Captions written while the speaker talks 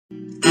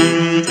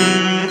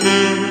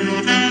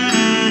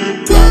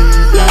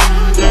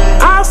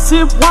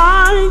sip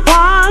wine,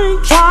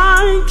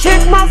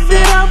 kick my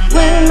feet up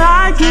when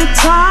I get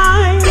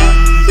tired.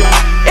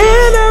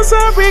 And as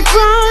I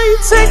recline,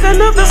 take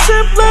another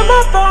sip, let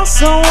my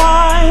thoughts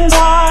unwind.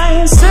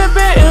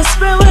 Sipping and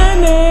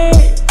spilling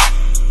it.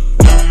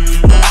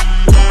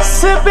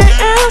 Sipping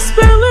and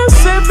spilling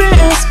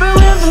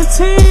the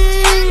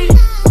tea.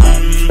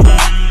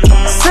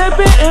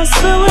 Sipping and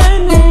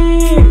spilling it.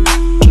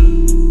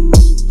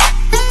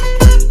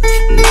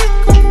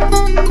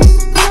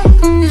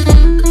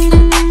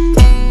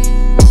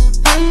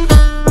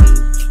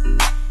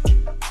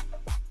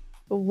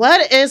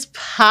 What is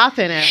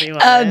poppin', everyone?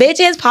 Bitch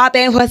is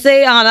poppin'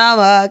 pussy on a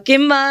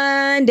fucking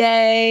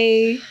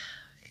Monday.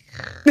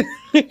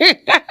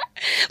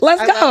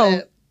 Let's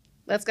go.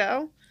 Let's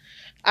go.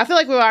 I feel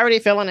like we're already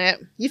feeling it.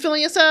 You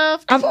feeling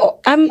yourself?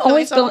 I'm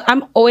always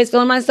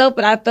feeling myself,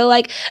 but I feel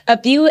like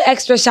a few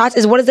extra shots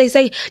is, what does they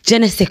say? Je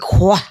ne sais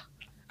quoi.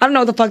 I don't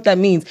know what the fuck that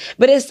means,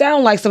 but it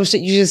sounds like some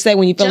shit you just say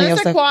when you feeling yourself.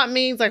 Je ne sais quoi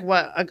means like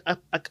what?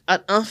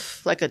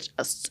 Like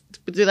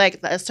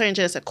a certain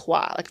je ne sais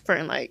quoi, like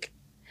for like.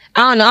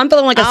 I don't know. I'm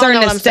feeling like a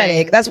certain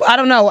aesthetic. That's what I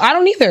don't know. I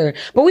don't either.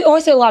 But we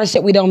always say a lot of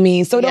shit we don't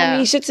mean. So it don't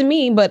mean shit to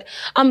me, but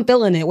I'm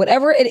feeling it.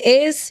 Whatever it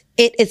is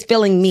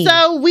feeling me.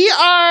 So we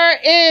are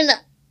in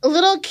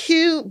little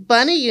cute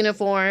bunny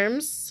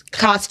uniforms.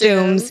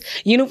 Costumes.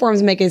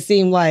 Uniforms make it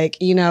seem like,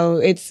 you know,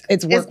 it's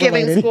work It's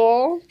giving related.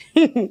 School.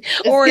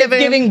 Or it's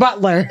giving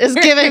butler. It's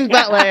giving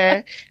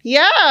butler.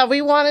 Yeah,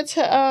 we wanted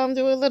to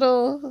do a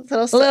little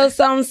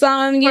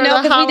something, you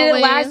know, because we did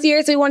it last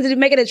year, so we wanted to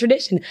make it a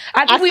tradition.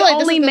 I think we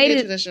only made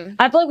it.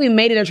 I feel like we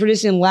made it a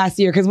tradition last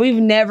year because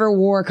we've never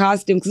wore a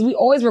costume because we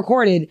always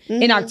recorded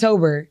in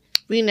October.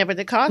 We never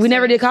did costumes. We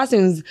never did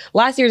costumes.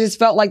 Last year just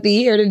felt like the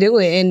year to do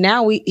it, and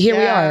now we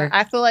are.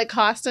 I feel like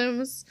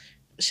costumes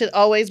should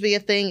always be a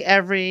thing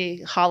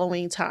every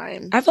Halloween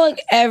time. I feel like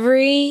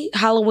every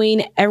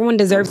Halloween, everyone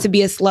deserves to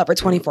be a slut for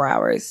 24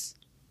 hours.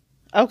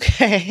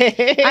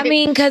 Okay. I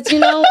mean, because, you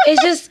know,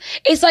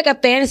 it's like a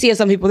fantasy of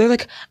some people. They're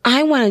like,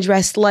 I want to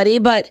dress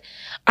slutty, but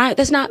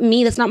that's not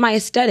me. That's not my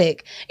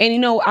aesthetic. And, you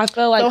know, I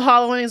feel like... So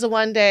Halloween is the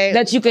one day...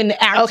 that you can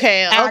act...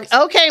 Okay,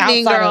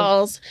 Mean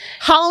Girls.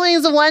 Halloween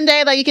is the one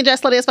day that you can dress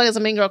slutty as fuck as a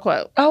Mean Girl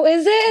quote. Oh,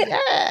 is it?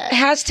 Yeah.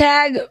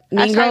 Hashtag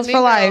Mean Girls for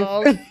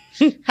life.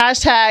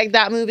 Hashtag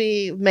that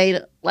movie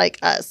made like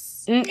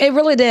us. It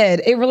really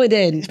did. It really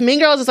did. Mean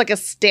Girls is like a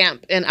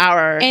stamp in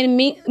our And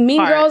Mean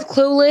Girls,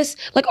 Clueless,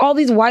 like all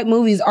these white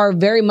movies are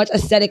very much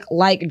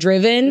aesthetic-like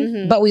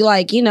driven, but we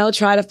like, you know,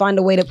 try to find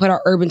a way to put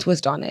our urban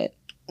twist on it.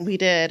 We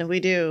did. We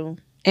do.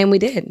 And we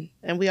did.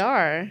 And we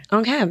are.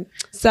 Okay.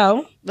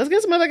 So. Let's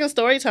get some motherfucking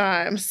story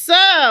time. So,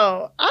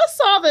 I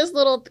saw this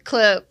little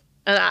clip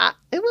and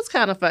it was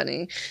kind of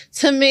funny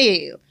to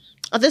me.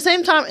 At the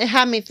same time, it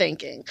had me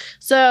thinking.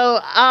 So,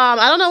 I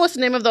don't know what's the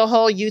name of the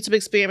whole YouTube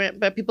experiment,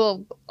 but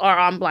people are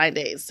on blind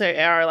dates. So,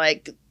 are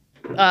like...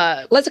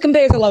 let's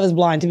compare it to Love is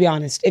Blind, to be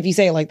honest, if you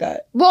say it like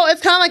that. Well,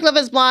 it's kind of like Love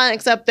is Blind,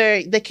 except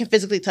they can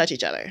physically touch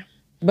each other.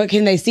 But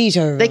can they see each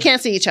other? They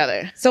can't see each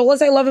other. So let's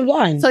say Love is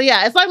Blind. So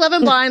yeah, it's like Love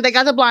and Blind. They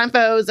got the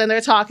blindfolds and they're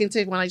talking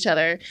to one each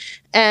other.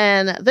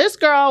 And this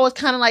girl was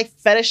kind of like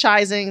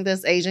fetishizing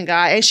this Asian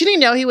guy. And she didn't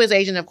know he was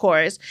Asian, of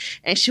course.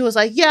 And she was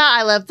like, yeah,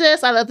 I love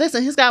this. I love this.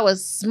 And his guy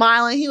was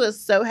smiling. He was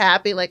so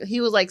happy. Like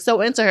he was like so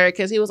into her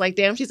because he was like,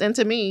 damn, she's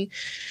into me.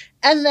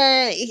 And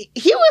then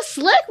he was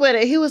slick with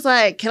it. He was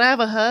like, can I have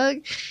a hug?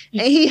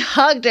 And he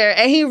hugged her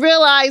and he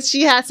realized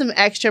she had some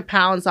extra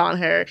pounds on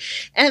her.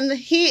 And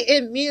he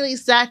immediately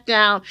sat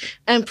down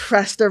and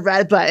pressed the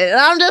red button. And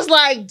I'm just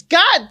like,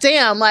 God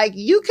damn, like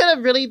you could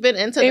have really been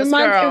into this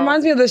girl. It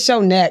reminds me of the show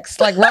Next.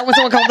 Like right when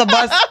someone comes the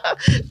bus.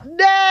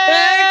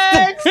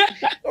 Next!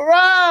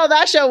 Bro,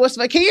 that show was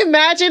fun. Can you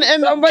imagine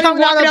somebody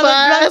coming on the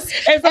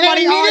bus and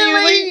somebody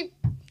immediately...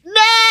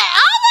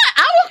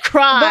 I would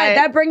cry.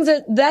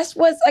 But that's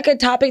what's like a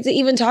topic to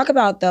even talk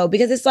about though,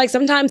 because it's like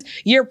sometimes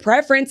your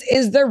preference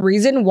is the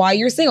reason why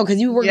you're single. Because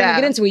you were going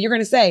to get into it. You're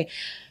going to say,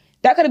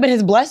 that could have been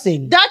his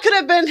blessing. That could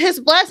have been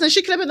his blessing.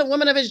 She could have been the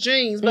woman of his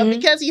dreams. But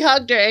because he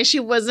hugged her and she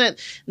wasn't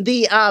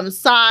the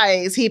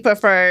size he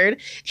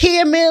preferred, he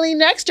immediately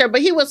nexted her.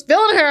 But he was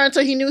feeling her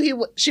until he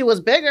knew she was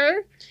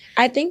bigger.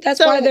 I think that's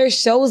why there's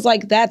shows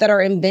like that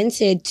are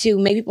invented to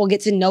make people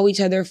get to know each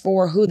other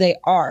for who they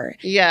are.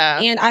 Yeah.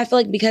 And I feel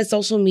like because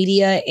social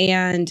media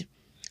and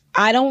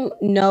I don't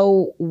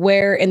know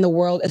where in the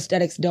world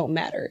aesthetics don't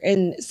matter.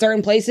 In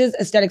certain places,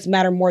 aesthetics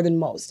matter more than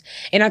most.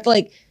 And I feel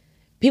like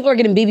people are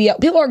getting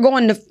BBL. People are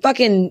going to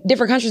fucking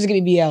different countries to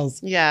get BBLs.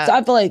 Yeah. So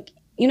I feel like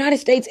United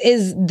States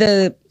is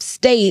the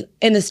state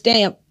and the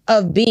stamp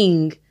of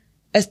being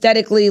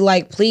aesthetically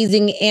like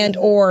pleasing and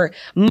or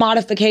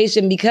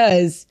modification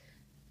because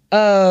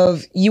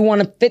of you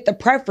want to fit the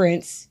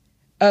preference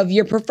of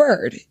your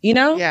preferred, you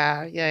know?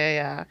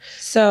 Yeah.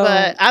 So,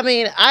 but I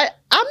mean,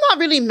 I'm not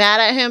really mad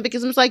at him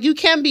because it's like you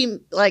can be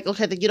like,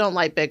 okay, you don't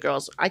like big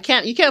girls.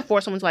 You can't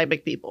force someone to like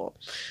big people.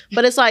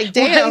 But it's like,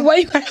 damn. Why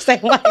you gotta say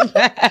like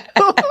that?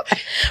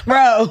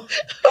 bro.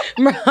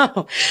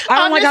 I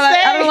don't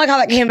like how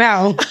that came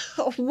out.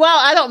 Well,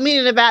 I don't mean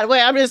it in a bad way.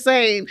 I'm just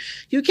saying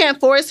you can't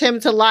force him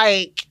to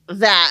like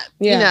that,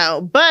 you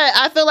know. But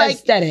I feel like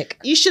aesthetic.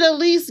 You should at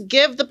least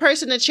give the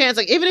person a chance.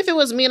 Like, even if it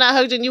was me and I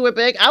hugged and you were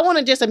big, I want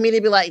to just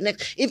immediately be like,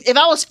 if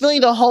I was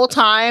feeling the whole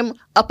time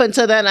up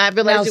until then, I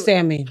realized now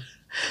Sammy.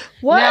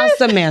 What? Now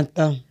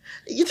Samantha.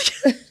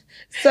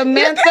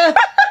 Samantha.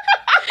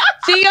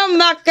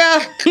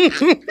 Chiamaka.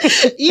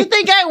 You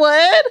think I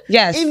would?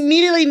 Yes.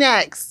 Immediately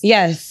next.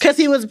 Yes. Because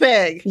he was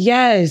big.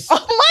 Yes.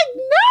 Oh my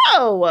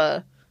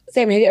no.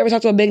 Sammy, have you ever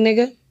talked to a big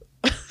nigga?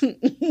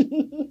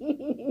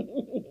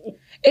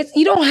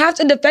 You don't have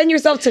to defend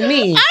yourself to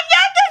me. I'm not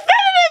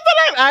defending it,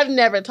 but I've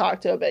never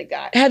talked to a big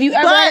guy. Have you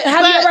ever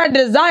had a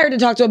desire to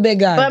talk to a big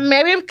guy? But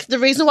maybe the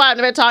reason why I've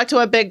never talked to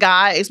a big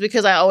guy is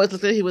because I always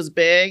looked at he was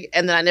big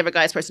and then I never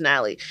got his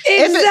personality.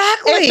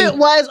 Exactly. If it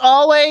was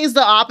always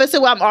the opposite,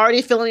 where I'm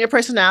already feeling your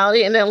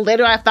personality and then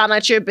later I found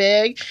out you're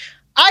big,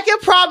 I could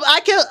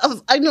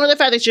ignore the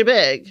fact that you're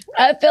big.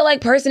 I feel like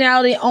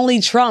personality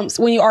only trumps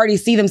when you already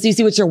see them, so you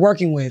see what you're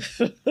working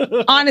with.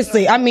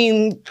 Honestly, I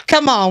mean,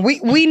 come on,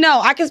 we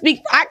know. I can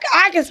speak.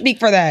 I can speak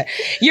for that.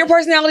 Your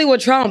personality would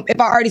trump if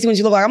I already see what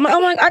you look like. I'm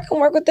like, I can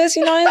work with this,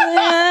 you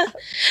know.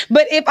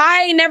 But if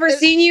I ain't never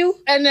seen you,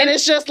 and then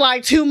it's just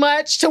like too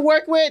much to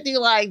work with, you're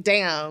like,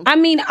 damn. I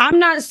mean, I'm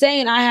not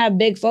saying I have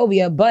big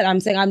phobia, but I'm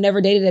saying I've never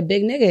dated a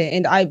big nigga,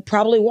 and I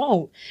probably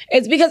won't.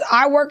 It's because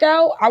I work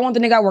out. I want the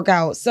nigga I work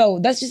out. So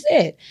that's just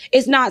it.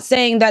 It's not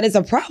saying that it's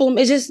a problem.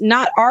 It's just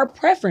not our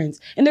preference.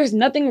 And there's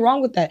nothing wrong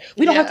with that.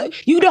 You don't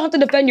have to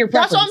defend your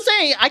preference. That's what I'm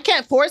saying. I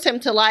can't force him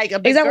to like a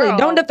big girl.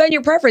 Don't defend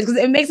your preference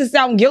because it makes it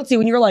sound guilty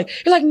when you're like,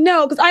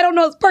 no, because I don't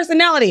know his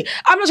personality.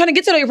 I'm not trying to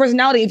get to know your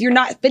personality if you're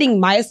not fitting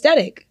my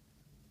aesthetic.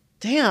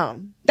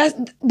 Damn.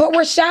 But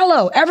we're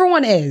shallow.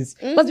 Everyone is.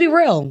 Mm-hmm. Let's be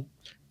real.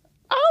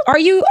 Are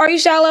you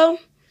shallow?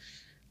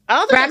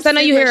 Rax, I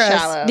know you hear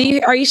us.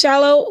 Are you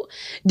shallow?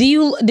 Did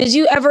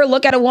you ever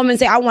look at a woman and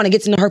say, I want to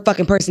get to know her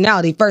fucking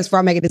personality first before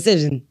I make a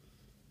decision?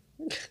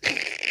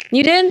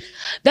 You did?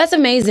 That's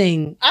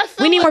amazing.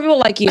 We need more people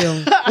like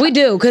you. We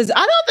do, because I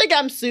don't think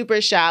I'm super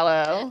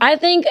shallow. I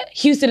think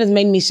Houston has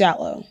made me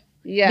shallow.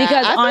 Yeah,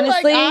 because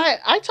honestly,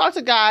 I talk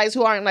to guys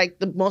who aren't like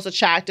the most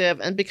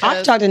attractive, and because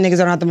I've talked to niggas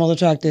that are not the most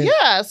attractive.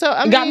 Yeah, so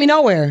I mean, got me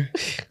nowhere.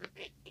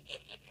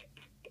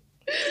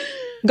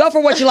 Go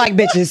for what you like,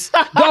 bitches.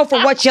 Go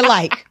for what you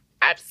like.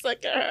 I'm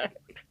sick of her.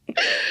 I'm sick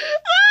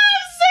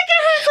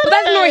of her. But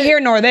that's nor here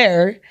nor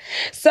there.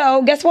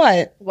 So guess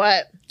what?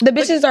 What? The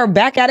bitches are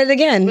back at it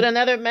again. With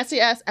another messy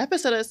ass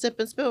episode of Sip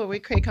and Spill, where we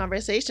create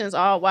conversations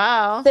all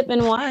while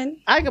sipping wine.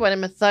 I go by the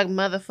name of Thug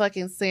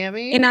Motherfucking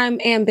Sammy. And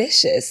I'm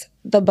ambitious.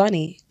 The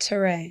bunny.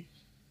 Teray.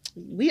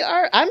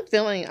 I'm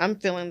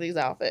feeling these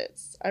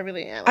outfits. I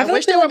really am. I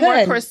wish they were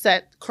more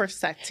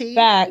corset-y.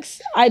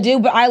 Facts. I do,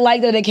 but I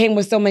like that it came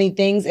with so many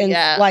things. And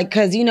like,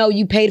 because,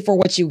 you paid for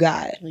what you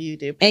got. You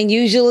do. And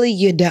usually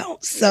you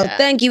don't. So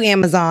thank you,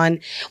 Amazon.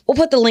 We'll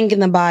put the link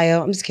in the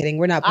bio. I'm just kidding.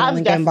 We're not putting a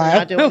link in the bio.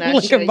 Not doing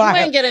that shit. You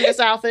ain't getting this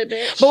outfit,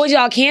 bitch. But what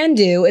y'all can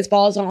do is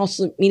follow us on all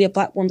social media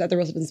platforms at The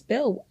Real Sip and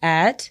Spill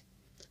at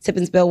Sip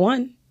and Spill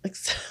 1.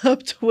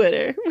 Except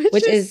Twitter,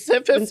 which is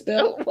Sip and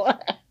Spill 1.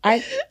 I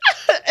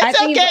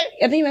think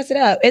you messed it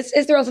up. It's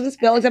The Real Sip and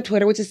Spill except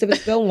Twitter, which is Sip and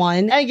Spill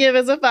 1. And give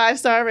us a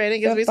 5-star rating.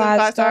 Give me some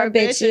 5-star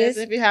bitches. bitches.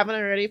 If you haven't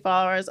already,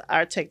 follow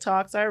our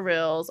TikToks, our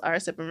Reels, our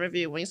Sip and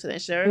Review. When you sit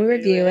and share, we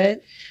review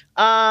it.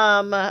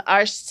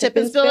 Our Sip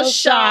and Spill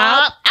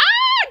shop.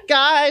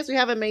 Guys, we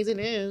have amazing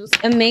news.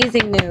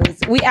 Amazing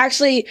news. We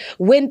actually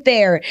went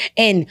there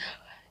and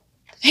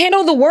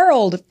handle the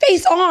world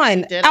face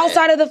on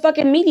outside of the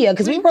fucking media,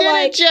 because we were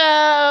like,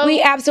 Joe.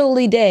 We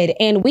absolutely did,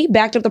 and we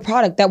backed up the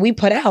product that we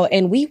put out,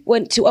 and we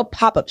went to a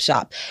pop-up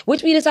shop,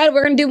 which we decided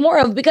we're gonna do more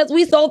of because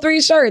we sold 3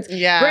 shirts.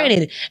 Yeah,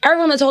 granted,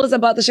 everyone that told us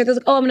about the shirt, they're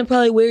like, oh, I'm gonna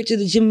probably wear it to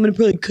the gym, I'm gonna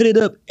probably cut it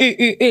up.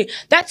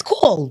 That's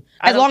cool,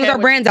 as long as our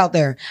brand's out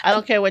there. I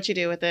don't care what you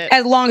do with it,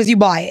 as long as you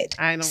buy it.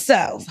 I know.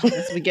 So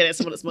we get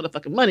some of this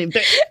motherfucking money,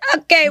 bitch.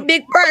 Okay,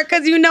 big bird,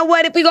 because you know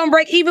what, if we gonna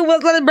break even, we're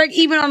gonna break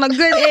even on a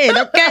good end.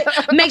 Okay,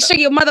 make sure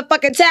you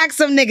motherfucking tax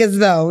some niggas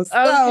though.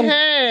 So,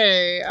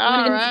 okay,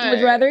 all right. Would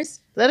you rathers?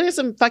 Let's get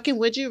some fucking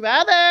would you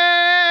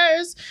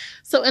rathers.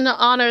 So in the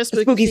honor of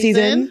spooky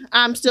season,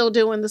 I'm still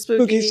doing the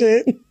spooky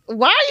shit.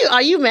 Why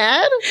are you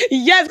mad?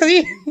 Yes,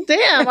 because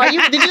damn,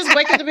 did you just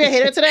wake up to be a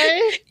hater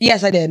today?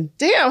 Yes, I did.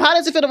 Damn, how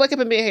does it feel to wake up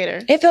and be a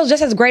hater? It feels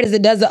just as great as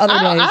it does the other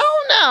days. I don't know.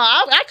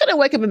 I couldn't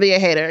wake up and be a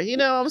hater. You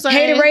know what I'm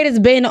saying? Haterade has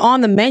been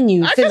on the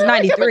menu since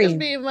 '93. Just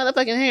be a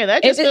motherfucking hater.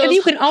 That if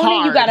you can own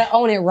hard. it, you gotta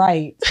own it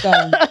right. So,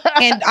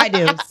 and I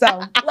do.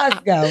 So let's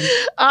go.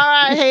 All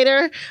right,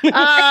 hater. So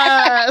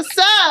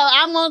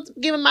I'm gonna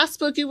give him my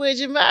spooky would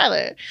you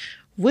rather.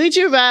 Would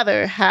you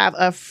rather have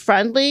a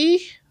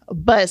friendly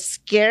but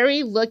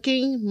scary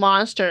looking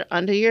monster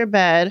under your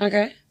bed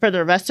for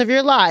the rest of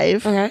your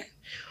life,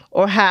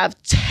 or have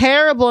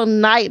terrible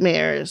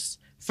nightmares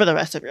for for the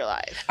rest of your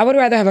life. I would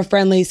rather have a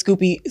friendly,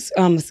 scoopy,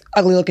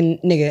 ugly looking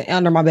nigga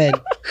under my bed.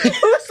 Who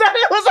said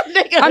it was a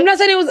nigga? I'm not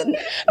saying it was,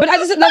 but I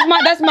just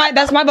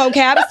that's my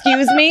vocab.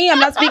 Excuse me. I'm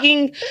not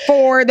speaking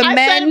for the men.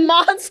 I said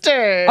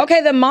monster.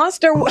 Okay, the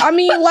monster. I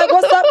mean, like,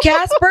 what's up,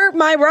 Casper?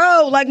 My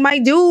bro, like my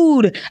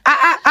dude. X,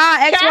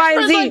 Y,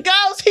 and Z. Casper's a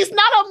ghost. He's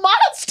not a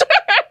monster.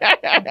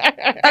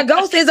 A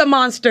ghost is a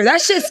monster.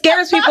 That shit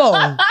scares people.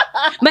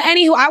 But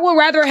anywho, I would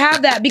rather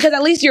have that because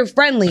at least you're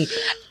friendly.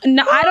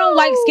 No, I don't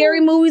like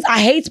scary movies. I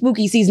hate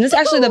spooky season.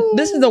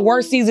 This is the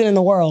worst season in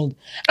the world.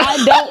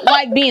 I don't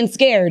like being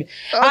scared.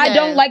 Okay. I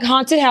don't like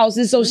haunted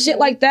houses. So shit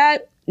like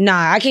that,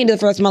 nah, I can't do it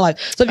for the rest of my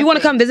life. So if you want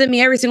to come visit me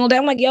every single day,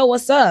 I'm like, yo,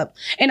 what's up?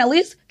 And at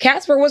least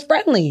Casper was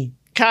friendly.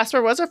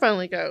 Casper was a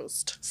friendly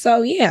ghost.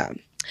 So yeah.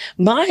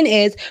 Mine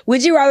is,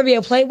 would you rather be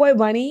a Playboy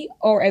bunny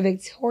or a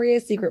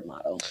Victoria's Secret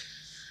model?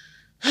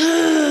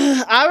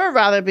 I would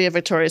rather be a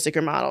Victoria's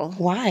Secret model.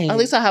 Why? At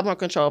least I have more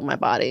control of my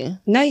body.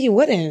 No, you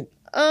wouldn't.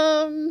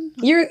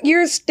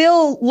 You're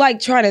still like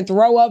trying to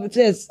throw up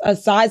to a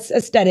size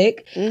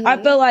aesthetic. Mm-hmm.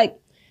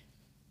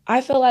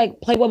 I feel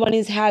like Playboy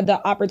bunnies had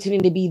the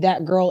opportunity to be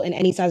that girl in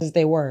any sizes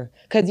they were.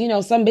 Because, you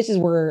know, some bitches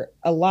were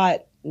a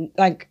lot,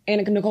 like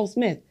Anna Nicole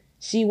Smith.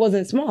 She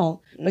wasn't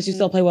small, but she's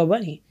still a Playboy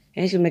bunny.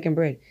 And she was making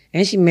bread.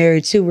 And she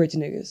married 2 rich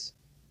niggas.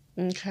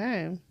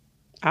 Okay.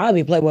 I'll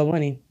be Playboy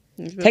bunny.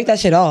 Take that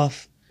shit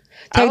off.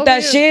 Take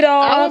that shit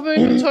off. I would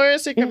be a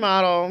Victoria's Secret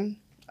model.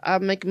 I'll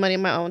make money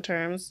on my own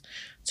terms.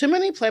 Too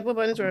many Playboy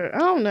bunnies were, I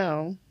don't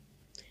know.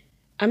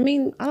 I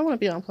mean, I don't want to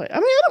be on Playboy. I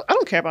mean, I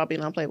don't care about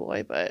being on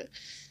Playboy, but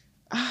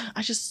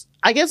I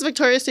guess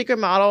Victoria's Secret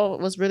model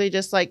was really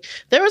just like,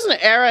 there was an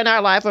era in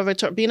our life where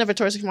being a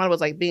Victoria's Secret model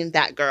was like being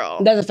that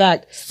girl. That's a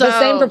fact. So, the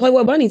same for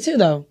Playboy bunny too,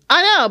 though.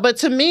 I know, but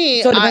to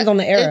me, so it depends on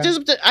the era.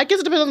 I guess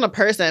it depends on the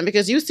person,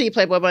 because you see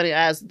Playboy bunny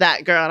as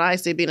that girl, and I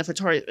see being a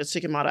Victoria's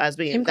Secret model as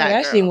being Kim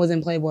that Kardashian girl. was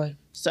in Playboy.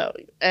 So,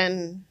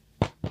 and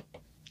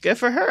good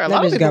for her. A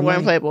lot of people were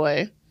in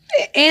Playboy.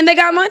 And they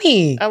got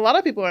money. A lot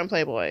of people are in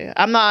Playboy.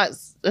 I'm not.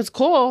 It's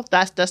cool.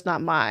 That's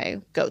not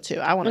my go-to.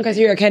 I want to. Because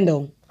you're a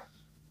Kendall.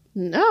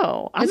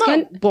 No, I'm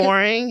not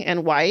boring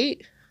and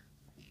white.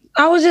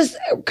 I was just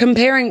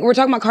comparing. We're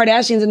talking about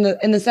Kardashians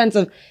in the sense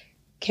of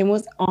Kim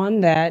was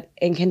on that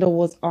and Kendall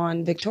was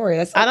on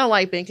Victoria. I don't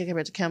like being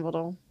compared to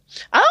Kendall.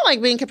 I don't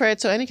like being compared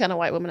to any kind of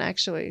white woman,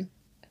 actually.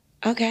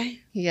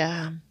 Okay.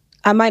 Yeah.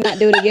 I might not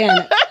do it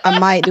again. I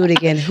might do it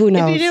again. Who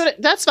knows? If you do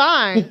it, that's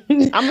fine.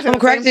 I'm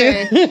correct you.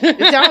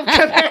 Don't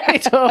compare me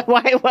to a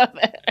white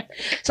woman.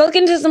 So let's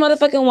get into some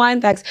motherfucking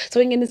wine facts so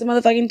we can get into some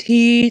motherfucking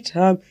tea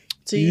time.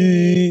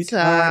 Tea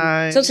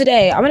time. So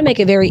today, I'm going to make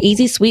it very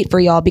easy sweet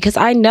for y'all because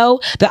I know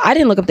that I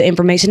didn't look up the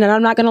information and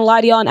I'm not going to lie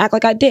to y'all and act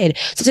like I did.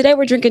 So today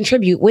we're drinking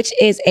Tribute, which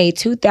is a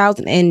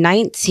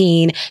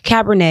 2019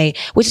 Cabernet,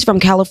 which is from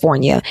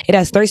California. It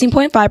has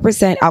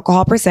 13.5%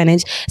 alcohol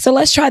percentage. So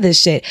let's try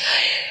this shit.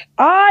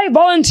 I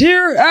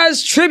volunteer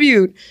as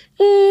Tribute.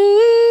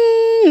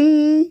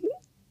 You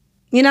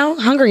know,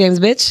 Hunger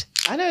Games, bitch.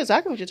 I know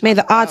exactly what you're talking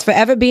about. May the odds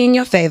forever be in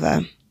your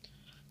favor.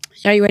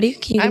 Are you ready?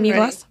 Can you give me a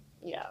glass?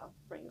 Yeah,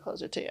 bring it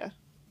closer to you.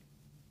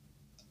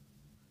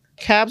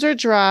 Cabs are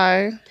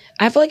dry.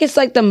 I feel like it's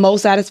like the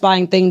most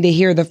satisfying thing to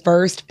hear the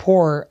first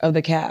pour of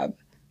the cab.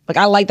 Like,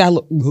 I like that.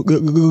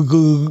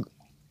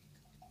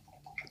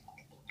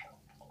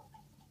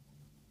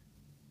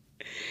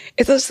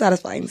 It's a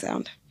satisfying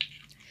sound.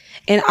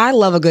 And I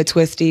love a good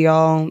twisty,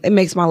 y'all. It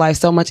makes my life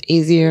so much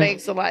easier. It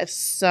makes the life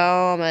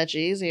so much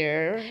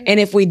easier. And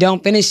if we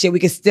don't finish it, we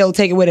can still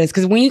take it with us.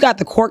 Because when you got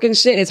the cork and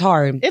shit, it's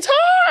hard. It's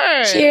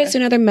hard. Cheers to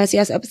another messy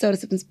ass episode of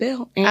Sip and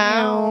Spill.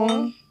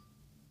 Ow.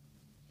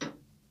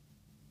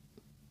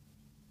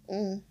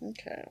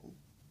 Okay.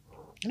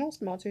 It don't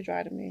smell too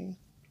dry to me.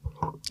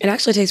 It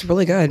actually tastes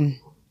really good.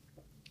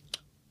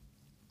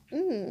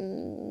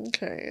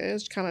 Okay.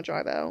 It's kind of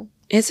dry though.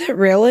 Is it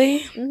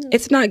really?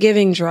 It's not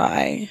giving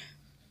dry.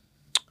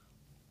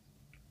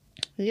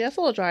 Yeah, it's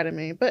a little dry to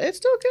me, but it's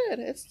still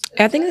good.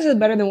 I think this is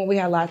better than what we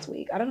had last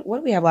week. What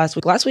did we have last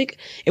week? Last week,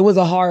 it was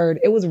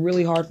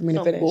really hard for me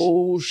to finish.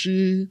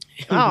 Bullshit.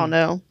 I don't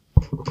know.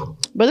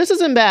 But this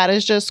isn't bad.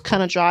 It's just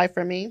kind of dry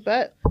for me,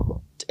 but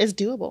it's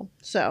doable.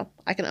 So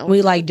I can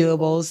We like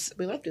doables.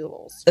 We love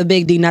doables. The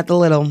big D, not the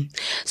little.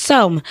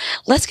 So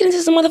let's get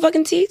into some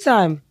motherfucking tea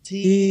time.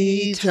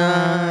 Tea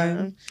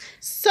time.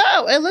 So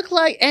it looked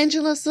like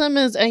Angela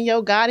Simmons and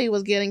Yo Gotti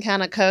was getting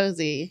kind of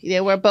cozy.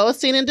 They were both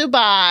seen in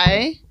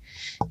Dubai.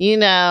 You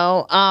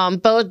know,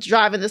 both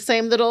driving the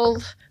same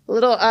little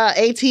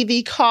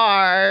ATV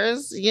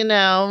cars. You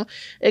know,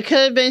 it could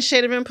have been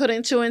Shade been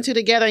putting 2 and 2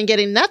 together and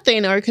getting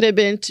nothing, or it could have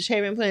been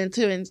Shade been putting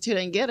 2 and 2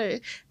 together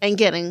and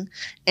getting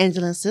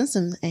Angela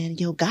Simpson and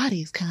Yo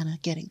Gotti's kind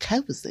of getting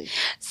cozy.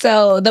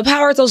 So the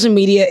power of social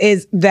media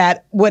is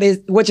that what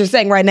you're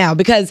saying right now,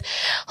 because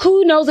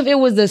who knows if it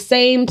was the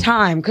same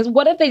time? Because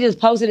what if they just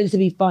posted it to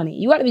be funny?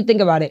 You got to be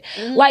thinking about it.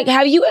 Like,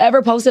 have you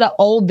ever posted an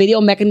old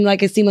video making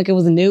like it seemed like it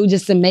was new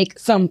just to make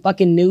some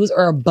fucking news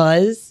or a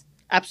buzz?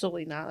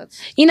 Absolutely not.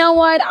 You know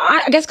what?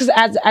 I guess because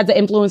as an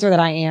influencer that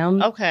I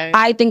am, Okay.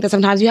 I think that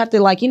sometimes you have to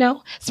like, you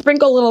know,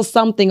 sprinkle a little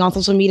something on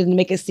social media to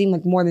make it seem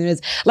like more than it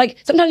is. Like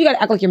sometimes you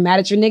gotta act like you're mad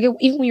at your nigga,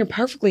 even when you're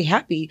perfectly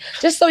happy,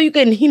 just so you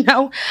can, you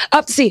know,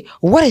 see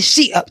what is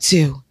she up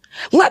to.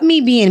 Let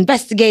me be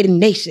investigating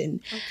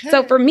nation. Okay.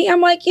 So for me, I'm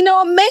like, you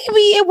know,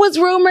 maybe it was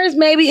rumors,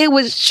 maybe it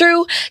was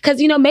true,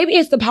 because you know, maybe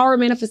it's the power of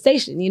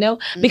manifestation, you know,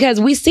 because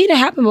we seen it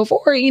happen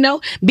before. You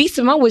know, B.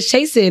 Simone was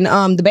chasing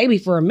the baby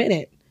for a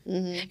minute.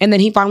 Mm-hmm. And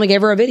then he finally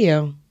gave her a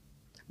video.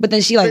 But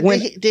then she like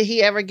went. Did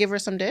he ever give her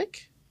some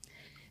dick?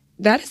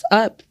 That is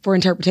up for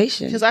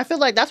interpretation. Because I feel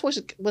like that's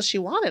what she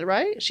wanted,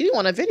 right? She didn't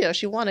want a video.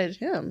 She wanted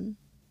him.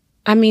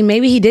 I mean,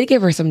 maybe he did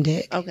give her some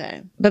dick.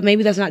 Okay. But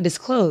maybe that's not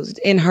disclosed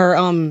in her,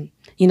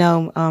 you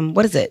know,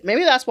 what is it?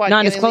 Maybe that's why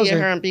non-disclosure.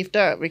 her and beefed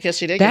up, because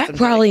she did that get some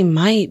probably dick.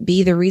 Might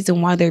be the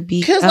reason why they're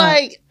beefed up. Because,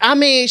 like, I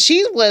mean,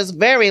 she was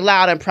very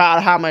loud and proud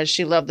of how much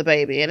she loved the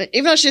baby. And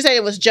even though she said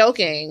it was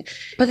joking,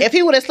 but if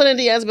he would have slid in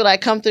DMs and be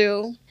like, come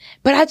through.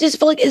 But I just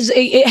feel like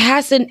it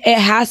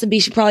has to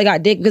be she probably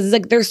got dick, because it's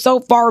like they're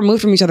so far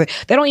removed from each other.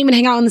 They don't even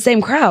hang out in the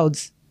same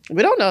crowds.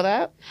 We don't know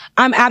that.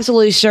 I'm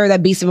absolutely sure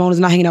that B. Simone is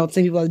not hanging out with the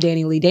same people as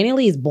Danny Lee. Danny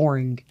Lee is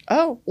boring.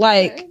 Oh.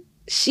 Like, okay.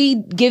 She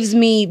gives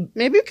me...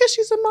 Maybe because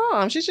she's a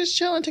mom. She's just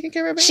chilling, taking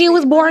care of her baby. She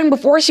was boring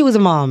before she was a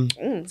mom.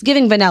 It's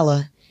giving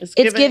vanilla. It's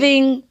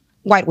giving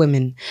white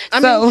women. I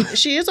mean,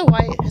 she is a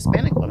white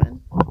Hispanic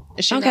woman.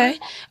 Is she okay.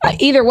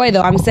 Either way,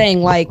 though, I'm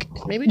saying, like,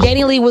 maybe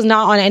Danny Lee was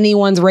not on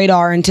anyone's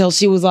radar until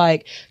she was,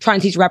 like, trying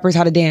to teach rappers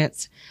how to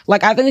dance.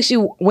 Like, I think she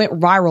went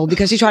viral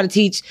because she tried to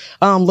teach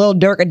Lil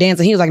Durk a dance,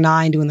 and he was like, nah,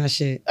 I ain't doing that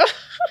shit.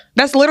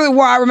 That's literally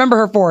what I remember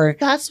her for.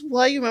 That's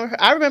what you remember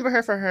her. I remember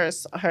her for her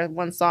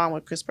one song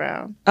with Chris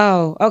Brown.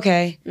 Oh,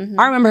 okay. Mm-hmm.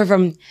 I remember her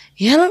from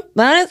Yellow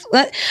Bunnies.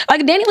 Like,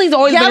 Danny Lee's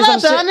always been in some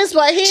shit.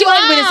 She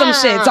always been in some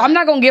shit, so I'm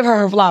not gonna give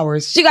her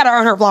flowers. She gotta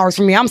earn her flowers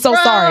from me. I'm so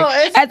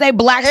sorry. As a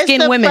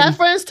black-skinned woman. It's the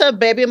preference to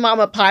Baby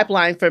Mama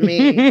Pipeline for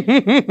me.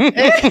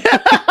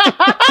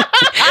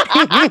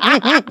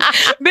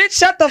 Bitch,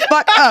 shut the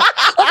fuck up.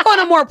 Let's go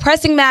to more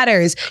pressing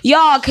matters.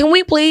 Y'all, can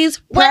we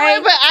please pray?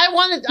 Wait, but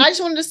I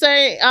just wanted to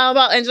say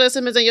about Angela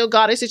Simmons and Yo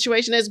Gotti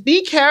situation is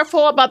be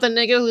careful about the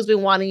nigga who's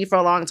been wanting you for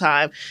a long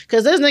time.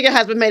 Because this nigga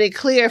has been made it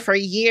clear for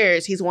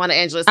years he's wanted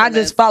Angela Simmons. I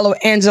just follow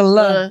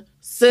Angela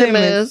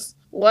Simmons.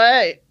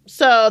 What?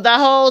 So that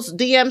whole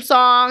DM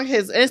song,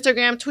 his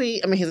Instagram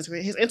tweet, his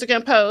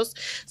Instagram post.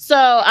 So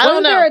I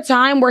don't know. Was there a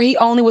time where he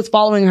only was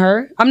following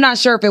her? I'm not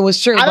sure if it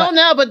was true. I don't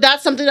know, but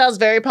that's something that was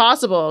very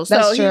possible.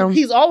 That's true.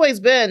 He's always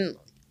been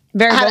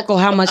very vocal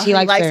how much he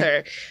likes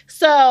her.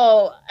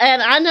 So,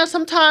 and I know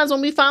sometimes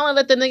when we finally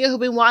let the nigga who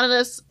been wanting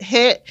us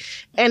hit,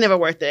 ain't never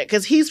worth it.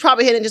 Because he's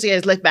probably hitting just to get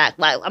his lick back.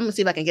 Like, I'm going to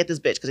see if I can get this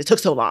bitch because it took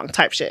so long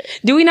type shit.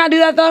 Do we not do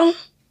that though?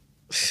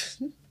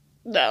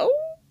 No.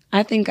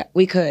 I think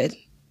we could.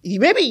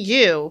 Maybe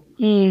you.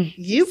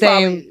 You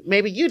probably,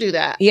 maybe you do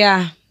that.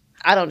 Yeah.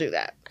 I don't do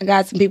that. I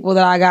got some people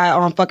that I got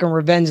on fucking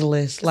revenge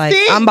list. Like,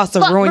 see? I'm about to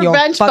ruin your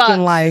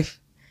fucking life.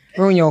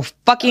 Ruin your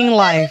fucking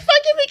life.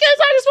 Fucking because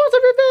I just want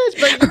some revenge.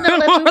 But you know,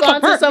 let's move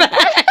on to some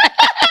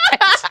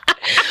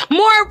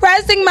more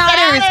pressing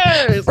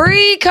matters.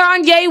 Free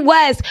Kanye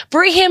West.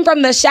 Free him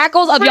from the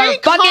shackles of your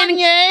fucking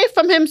Kanye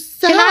from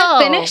himself. Can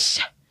I finish?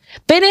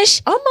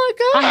 Finish? Oh my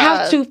God. I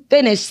have to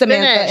finish,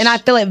 Samantha. And I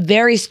feel it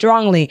very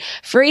strongly.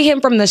 Free him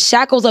from the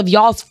shackles of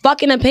y'all's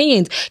fucking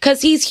opinions.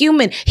 Because he's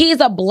human. He is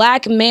a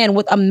black man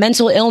with a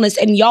mental illness.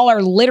 And y'all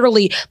are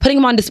literally putting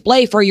him on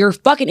display for your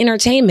fucking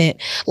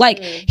entertainment. Like,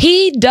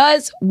 he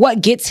does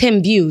what gets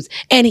him views.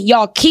 And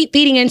y'all keep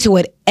feeding into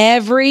it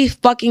every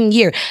fucking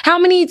year. How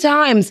many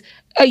times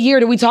a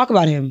year do we talk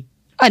about him?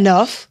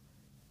 Enough.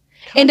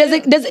 And does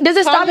it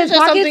stop his pockets?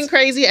 Something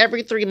crazy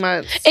every 3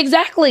 months.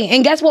 Exactly.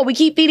 And guess what? We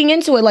keep feeding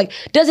into it. Like,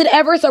 does it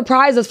ever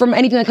surprise us from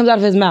anything that comes out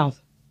of his mouth?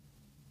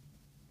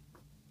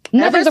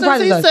 Nothing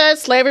surprises us. Ever since he said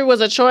slavery was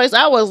a choice,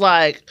 I was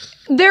like,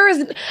 there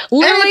is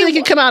literally anything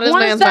can come out of his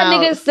man's mouth.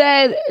 Once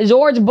that nigga said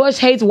George Bush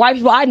hates white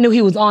people, I knew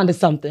he was on to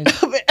something.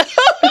 Like,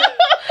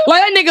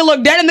 that nigga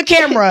looked dead in the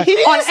camera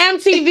on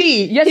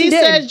MTV. Yes, he did. He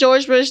said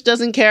George Bush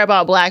doesn't care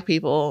about black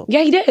people.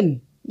 Yeah, he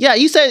did. Yeah,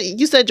 you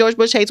said George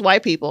Bush hates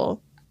white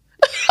people.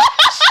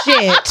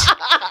 Shit.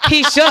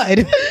 He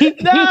should.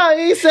 No,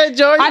 he said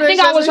George Bush. I think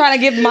I was trying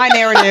to give my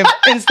narrative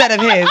instead of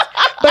his.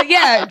 But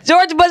yeah,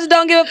 George Bush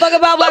don't give a fuck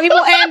about black people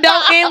and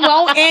don't and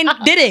won't and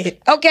did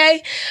it.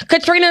 Okay?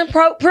 Katrina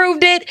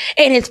proved it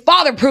and his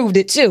father proved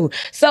it too.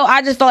 So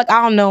I just felt like,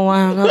 I don't know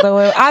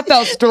why. I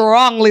felt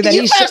strongly that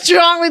he felt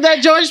strongly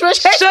that George Bush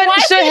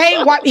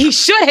he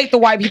should hate the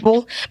white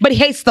people, but he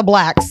hates the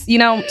blacks. You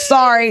know,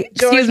 sorry.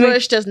 George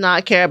Bush does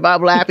not care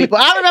about black people.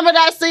 I remember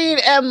that scene.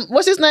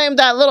 What's his name?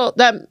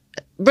 That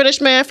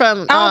British man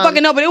from I don't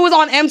fucking know, but it was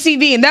on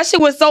MTV and that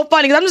shit was so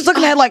funny. I'm just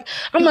looking at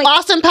I'm like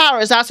Austin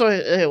Powers. That's what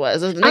it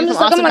was.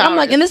 I'm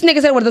like, and this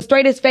nigga said with the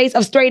straightest face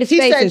of straightest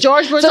faces. He said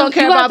George Bush don't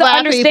care about black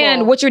people. You have to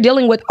understand what you're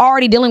dealing with.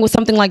 Already dealing with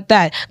something like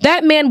that.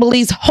 That man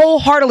believes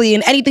wholeheartedly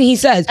in anything he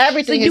says.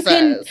 Everything he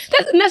says.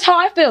 That's how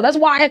I feel. That's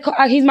why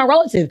he's my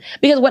relative,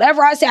 because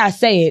whatever I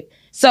say it.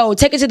 So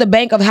take it to the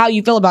bank of how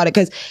you feel about it,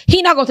 because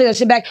he not gonna take that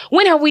shit back.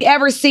 When have we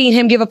ever seen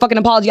him give a fucking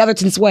apology other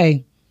than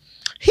Sway?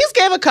 He's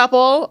gave a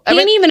couple. He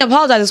didn't even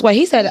apologize this way.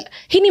 He said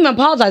he didn't even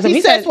apologize.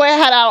 He said Sway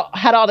had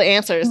all the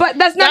answers. But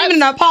that's not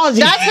even an apology.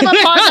 That's him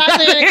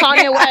apologizing in a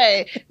Kanye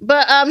way.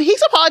 But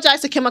he's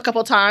apologized to Kim a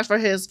couple times for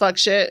his fuck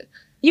shit.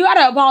 You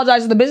gotta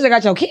apologize to the bitch that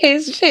got your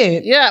kids.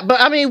 Shit. Yeah, but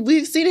I mean,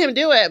 we've seen him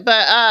do it.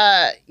 But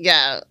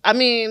yeah, I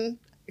mean,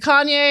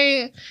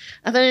 Kanye,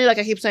 I think, like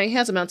I keep saying, he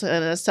has a mental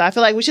illness. So I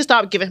feel like we should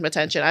stop giving him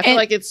attention. I feel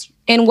like it's...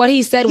 And what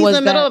he said was he's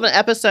in the middle of an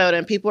episode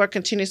and people are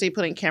continuously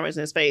putting cameras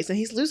in his face and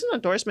he's losing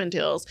endorsement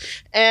deals.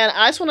 And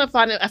I just want to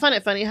find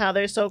it funny how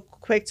they're so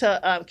quick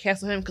to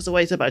cancel him because of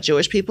what he said about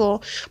Jewish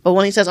people. But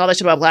when he says all that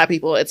shit about black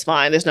people, it's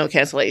fine. There's no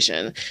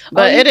cancellation.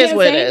 But it is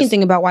what it is.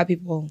 Anything about white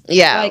people.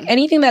 Yeah. Like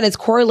anything that is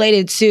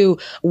correlated to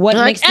what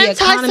makes the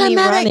economy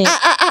running.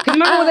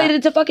 Remember what they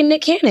did to fucking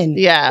Nick Cannon?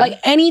 Yeah. Like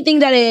anything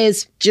that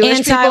is Jewish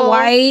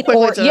anti-white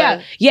or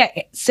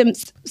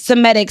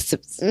Semitic.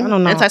 I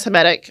don't know.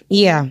 Anti-Semitic.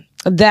 Yeah.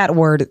 That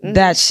word,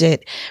 that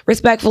shit.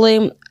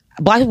 Respectfully,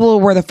 black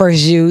people were the first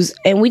Jews,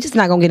 and we just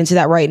not gonna get into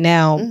that right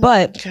now.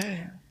 But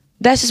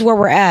that's just where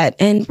we're at,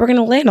 and we're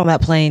gonna land on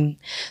that plane.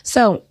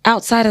 So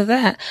outside of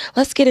that,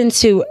 let's get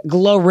into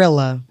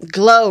Glorilla.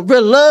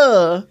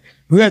 Glorilla.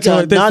 We gotta talk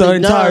like this the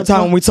entire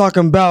time we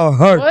talking about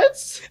her.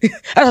 What?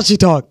 That's how she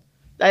talk.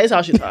 That is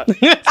how she talks.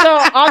 So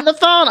on the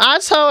phone, I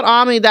told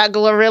Ami that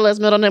Glorilla's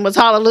middle name was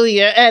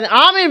Hallelujah, and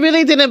Ami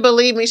really didn't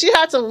believe me. She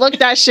had to look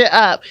that shit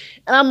up,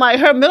 and I'm like,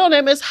 her middle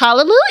name is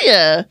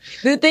Hallelujah.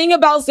 The thing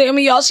about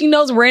Sammy, y'all, she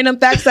knows random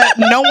facts that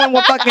no one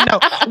will fucking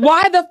know.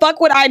 Why the fuck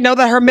would I know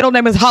that her middle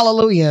name is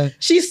Hallelujah?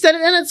 She said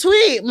it in a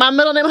tweet. My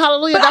middle name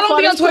Hallelujah. But I don't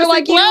be on Twitter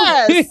like you.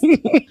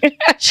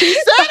 She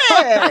said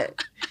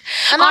it,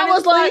 and honestly, I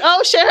was like,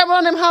 oh shit, her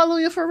middle name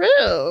Hallelujah for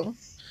real.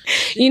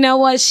 You know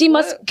what? She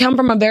must come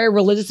from a very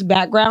religious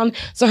background.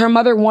 So her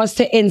mother wants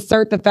to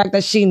insert the fact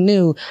that she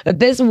knew that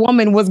this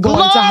woman was going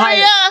to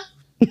hire.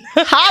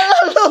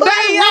 Hallelujah.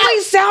 That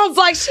really sounds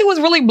like she was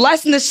really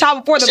blessing the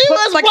child before the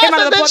came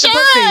out of the pussy.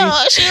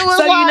 She was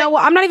so you know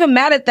what? I'm not even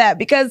mad at that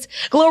because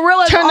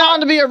Glorilla turned out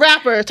to be a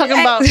rapper talking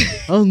about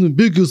I'm the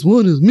biggest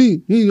one is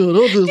me.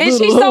 And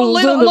she's so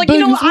little. Like, you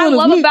know what I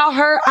love about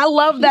her? I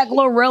love that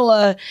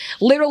Glorilla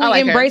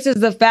literally embraces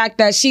the fact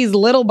that she's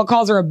little but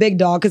calls her a big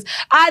dog. Because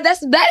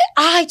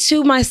I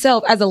too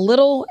myself as a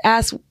little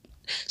ass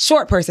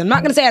short person. I'm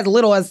not gonna say as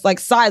little as like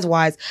size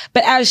wise,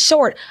 but as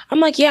short,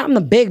 I'm like, yeah, I'm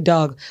the big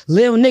dog,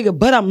 little nigga,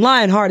 but I'm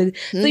lion hearted.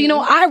 So you know,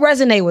 I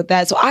resonate with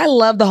that. So I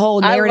love the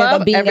whole narrative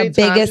of being the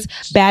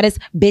biggest, baddest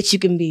bitch you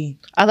can be.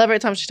 I love every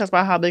time she talks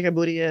about how big her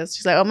booty is.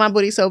 She's like, oh, my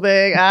booty's so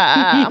big.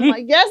 I'm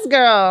like, yes,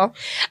 girl.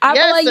 I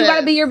feel like you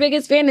gotta be your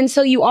biggest fan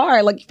until you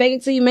are. Like, fake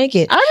it till you make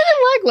it.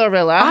 I didn't like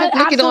Glorilla. I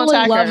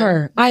absolutely love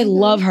her. I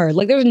love her.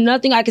 Like, there's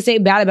nothing I can say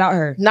bad about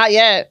her. Not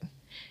yet.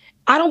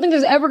 I don't think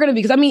there's ever going to be,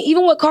 because I mean,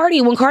 even with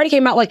Cardi, when Cardi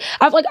came out, like,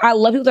 I feel like I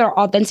love people that are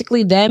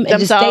authentically them and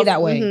just stay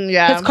that way.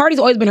 Yeah. Because Cardi's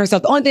always been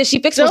herself. The only thing she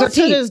fixed was her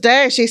teeth. To this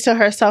day, she's still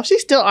herself.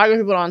 She's still arguing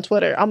with people on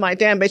Twitter. I'm like,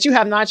 damn, bitch, you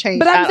have not changed.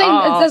 But I'm saying,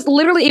 that's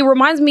literally, it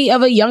reminds me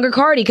of a younger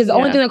Cardi, because the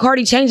only thing that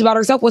Cardi changed about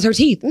herself was her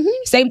teeth.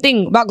 Same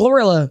thing about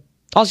Glorilla.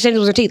 All she changed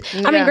was her teeth.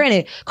 I mean,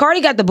 granted,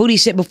 Cardi got the booty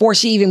shit before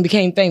she even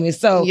became famous.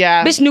 So,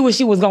 bitch knew what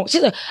she was going.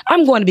 She's like,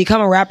 I'm going to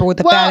become a rapper with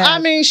the fat ass. I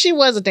mean, she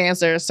was a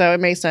dancer, so it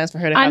made sense for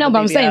her to have I know, but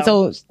I'm saying,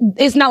 so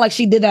it's not like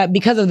she did that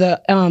because of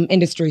the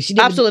industry. She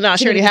did absolutely not.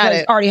 She already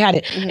had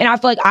it. And I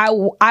feel like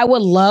I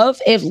would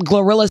love if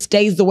Glorilla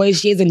stays the way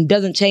she is and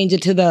doesn't change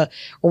it to the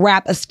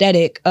rap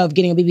aesthetic of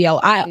getting a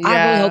BBL. I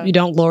really hope you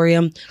don't,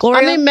 Gloria.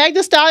 I mean, Meg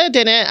Thee Stallion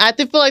didn't. I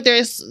feel like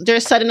they're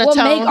setting a tone.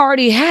 Meg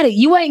already had it.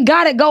 You ain't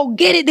got to go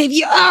get it if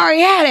you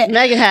already had it.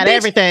 Megan had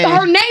everything.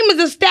 Her name is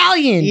a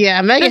stallion.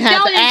 Yeah, Megan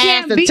had the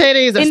ass, the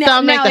titties, the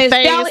stomach, the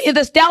face. If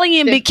the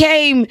stallion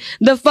became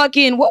the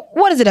fucking,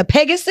 what is it, a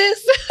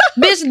Pegasus?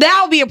 Bitch, that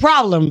would be a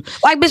problem.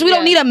 Like, bitch, we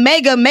don't need a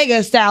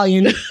mega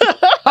stallion. Okay,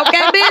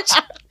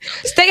 bitch?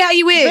 Stay how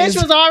you is.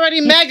 Bitch was already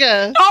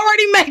mega.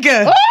 Already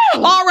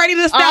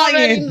the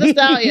stallion.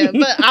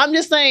 But I'm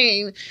just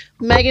saying,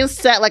 Megan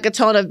set like a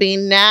tone of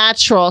being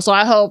natural. So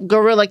I hope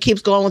Gorilla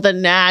keeps going with the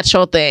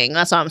natural thing.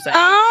 That's what I'm saying.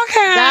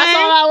 Okay. That's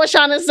all I was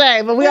trying to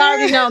say. But we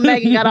already know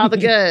Megan got all the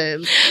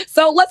goods.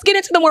 So let's get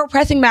into the more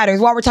pressing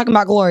matters while we're talking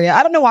about Gloria.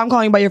 I don't know why I'm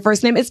calling you by your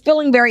first name. It's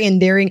feeling very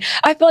endearing.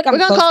 I feel like we're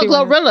going to call it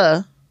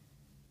Glorilla.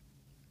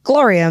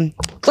 Gloria.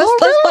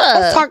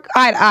 Let's talk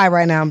eye to eye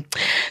right now.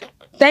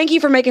 Thank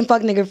you for making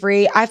Fuck Nigga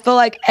Free. I feel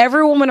like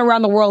every woman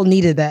around the world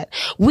needed that.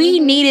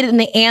 We needed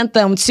an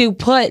anthem to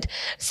put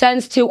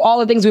sense to all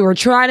the things we were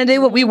trying to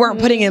do, but we weren't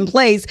putting in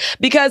place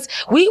because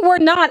we were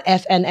not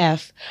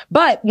FNF.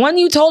 But when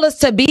you told us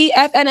to be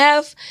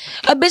FNF,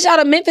 a bitch out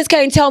of Memphis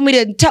can't tell me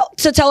to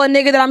tell a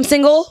nigga that I'm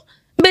single.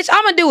 Bitch,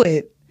 I'm gonna do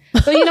it.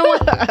 So you know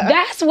what?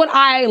 That's what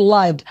I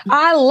loved.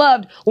 I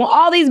loved when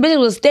all these bitches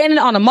was standing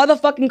on a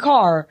motherfucking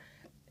car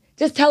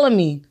just telling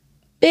me,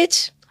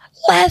 bitch,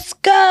 let's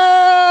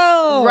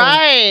go.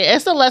 Right.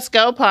 It's the let's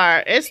go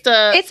part. It's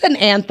an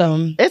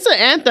anthem. It's an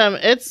anthem.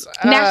 It's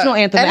national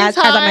anthem, as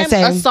I might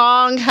say. A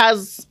song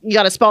has, you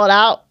got to spell it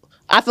out.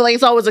 I feel like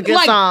it's always a good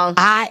song.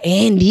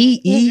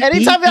 I-N-D-E.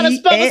 Anytime you gotta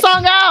spell the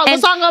song out, the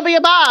song gonna be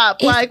a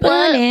bop. Like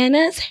what?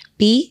 Bananas.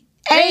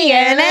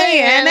 B-A-N-A-N-A.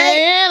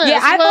 Yeah,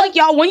 I feel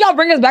like when y'all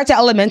bring us back to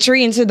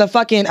elementary into the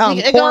fucking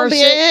it's gonna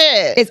be a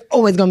hit. It's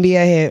always gonna be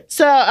a hit.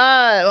 So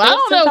I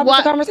don't know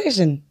why.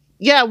 Conversation.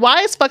 Yeah,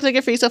 why is Fuck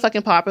Nigga Free so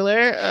fucking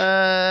popular?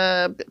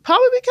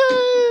 Probably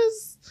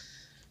because.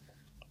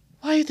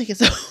 Why do you think it's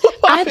so popular?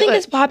 I think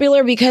it's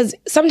popular because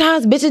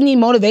sometimes bitches need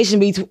motivation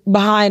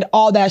behind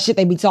all that shit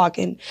they be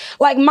talking.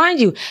 Like, mind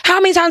you,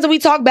 how many times do we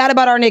talk bad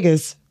about our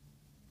niggas?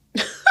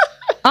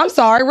 I'm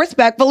sorry,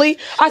 respectfully.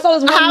 I saw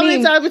this one How meme.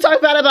 many times we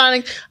talk bad about our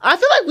niggas? I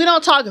feel like we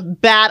don't talk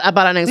bad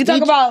about our niggas. We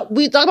talk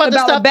about the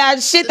stuff the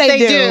bad shit they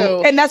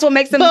do. And that's what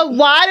makes them... But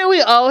why do we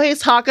always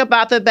talk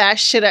about the bad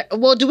shit?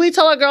 Well, do we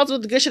tell our girls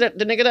what the good shit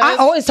the nigga does? I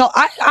always tell...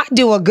 I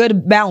do a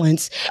good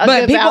balance.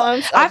 Good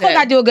balance? Okay. I feel like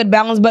I do a good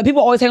balance, but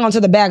people always hang on to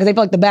the bad because they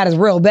feel like the bad is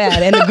real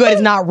bad and the good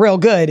is not real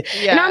good.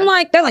 Yeah. And I'm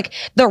like, they're like,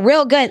 the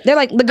real good. They're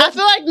like, the good. I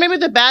feel like maybe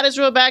the bad is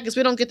real bad because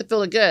we don't get to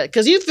feel the good.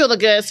 Because you feel the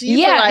good. So you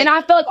feel like, and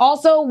I feel like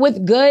also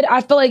with good,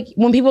 I feel like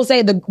when people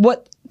say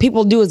what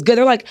people do is good,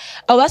 they're like,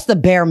 oh, that's the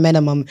bare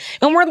minimum.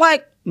 And we're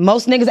like,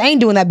 most niggas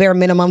ain't doing that bare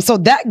minimum. So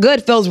that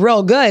good feels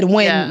real good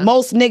when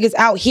most niggas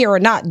out here are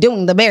not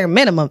doing the bare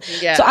minimum.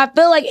 Yeah. So I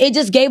feel like it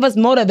just gave us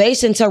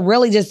motivation to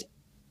really just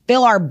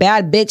feel our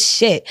bad bitch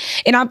shit.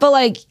 And I feel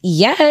like,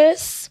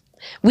 yes,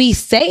 we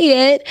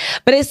say it,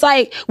 but it's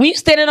like when you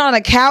standing on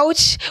a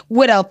couch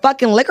with a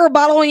fucking liquor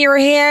bottle in your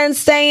hand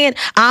saying,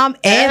 I'm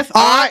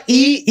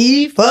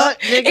F-R-E-E, fuck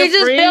nigga free. It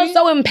just feels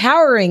so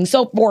empowering.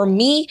 So for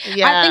me,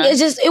 I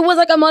think it was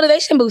like a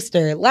motivation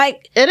booster.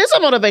 Like, it is a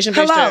motivation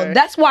booster. Hello,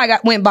 that's why I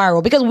went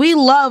viral, because we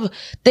love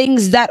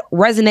things that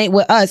resonate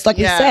with us. Like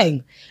you're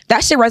saying,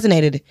 that shit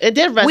resonated. It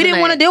did resonate. We didn't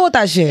want to deal with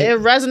that shit. It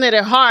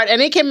resonated hard,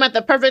 and it came at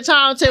the perfect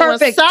time too.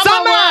 Perfect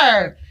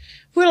summer.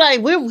 We're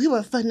like, we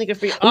were Fuck Nigga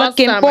Free all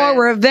looking summer.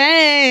 for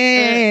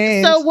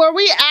revenge. So were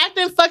we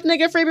acting Fuck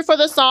Nigga Free before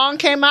the song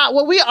came out?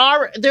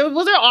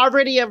 Was there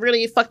already a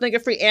really Fuck Nigga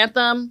Free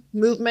anthem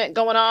movement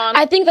going on?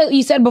 I think that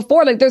you said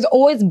before, like there's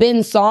always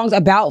been songs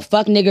about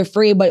Fuck Nigga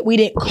Free, but we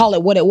didn't call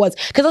it what it was.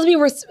 Because let's be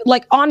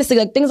like, honestly,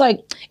 like things like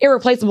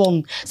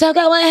Irreplaceable. So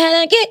go ahead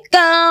and get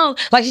gone.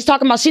 Like she's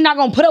talking about she's not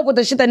gonna put up with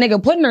the shit that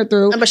nigga putting her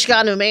through. But she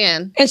got a new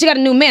man. And she got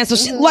a new man. So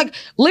she, like,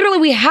 literally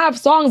we have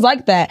songs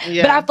like that.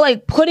 Yeah. But I feel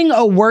like putting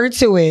a word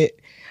to it,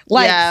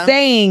 like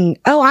saying,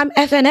 oh, I'm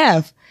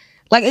FNF.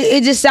 Like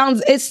it just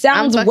sounds,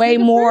 way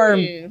more,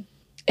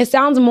 it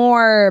sounds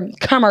more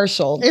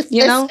commercial.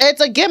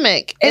 It's a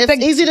gimmick. It's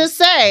easy to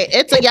say.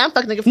 It's a I'm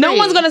Fuck Nigga Free. No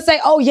one's gonna say,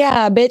 oh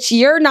yeah, bitch,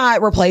 you're not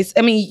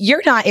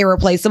you're not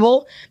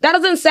irreplaceable. That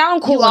doesn't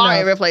sound cool enough. You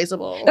are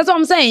irreplaceable. That's what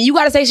I'm saying. You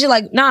gotta say shit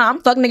like, nah,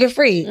 I'm Fuck Nigga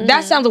Free.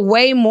 That sounds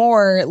way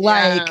more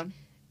like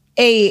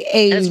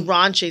it's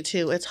raunchy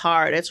too. It's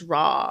hard. It's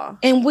raw.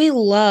 And we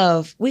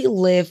live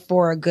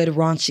for a good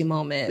raunchy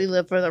moment. We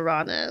live for the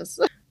rawness.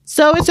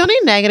 So it's only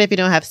negative if you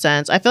don't have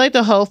sense. I feel like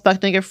the whole Fuck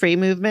Nigga Free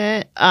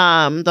movement,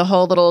 the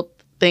whole little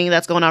thing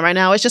that's going on right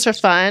now, it's just for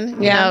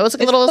fun. You know, it's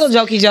like a little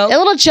jokey joke. A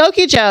little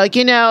jokey joke.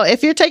 You know,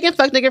 if you're taking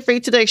Fuck Nigga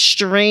Free to the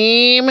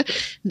extreme,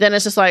 then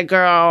it's just like,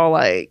 girl,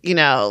 like, you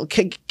know,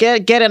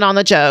 get in on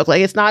the joke.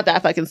 Like, it's not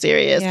that fucking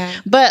serious. Yeah.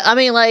 But I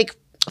mean, like,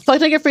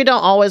 Fuck Nigga Free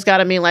don't always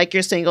gotta mean like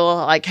you're single,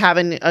 like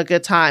having a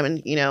good time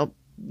and, you know,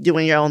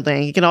 doing your own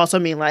thing. It can also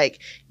mean like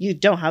you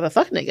don't have a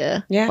fuck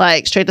nigga. Yeah.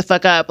 Like straight the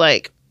fuck up.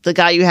 Like the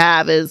guy you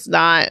have is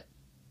not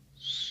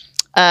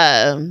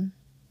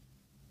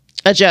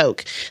a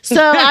joke. So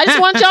I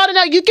just want y'all to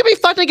know you can be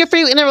Fuck Nigga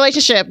Free in a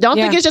relationship. Don't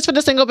think it's just for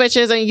the single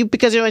bitches and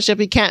because you're in a relationship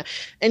you can't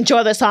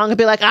enjoy the song and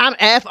be like, I'm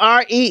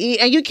F-R-E-E.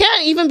 And you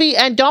can't even be,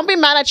 and don't be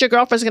mad at your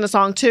girlfriend singing the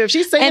song too. If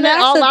she's singing it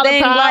all loud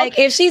and proud. Like,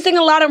 if she's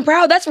singing loud and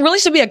proud, that really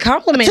should be a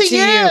compliment to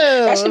you.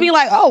 That should be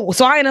like, oh,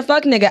 so I ain't a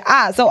fuck nigga.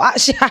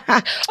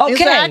 Okay.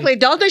 Exactly.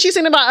 Don't think she's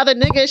singing about other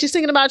niggas. She's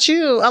singing about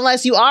you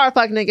unless you are a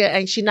fuck nigga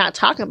and she's not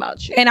talking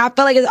about you. And I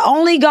feel like it's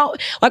only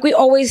like we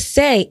always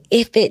say,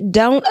 if it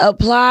don't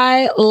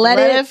apply, let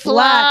it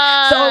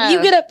fly. So if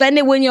you get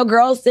offended when your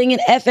girl's singing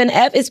F and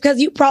F, it's because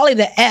you probably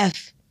the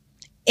F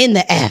in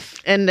the F.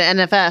 In the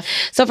NFF.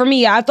 So for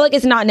me, I feel like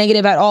it's not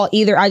negative at all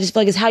either. I just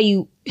feel like it's how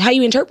you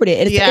interpret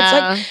it. It's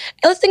like,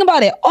 let's think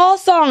about it. All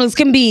songs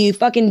can be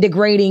fucking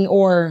degrading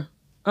or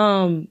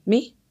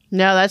me.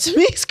 No, that's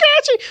me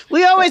scratching.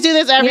 We always do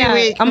this every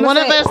week. One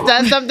of us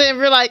does something and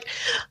we're like,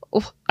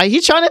 are you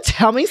trying to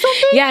tell me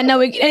something? Yeah, no,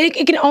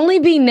 it can only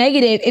be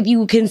negative if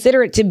you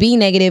consider it to be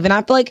negative. And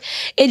I feel like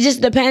it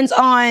just depends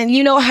on,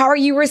 you know, how are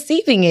you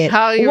receiving it?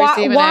 How are you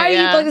receiving it? Why do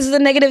you feel like this is a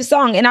negative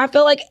song? And I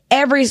feel like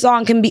every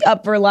song can be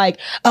up for like,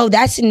 oh,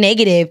 that's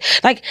negative.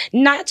 Like,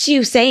 not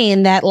you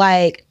saying that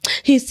like,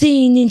 he's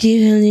singing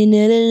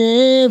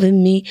to love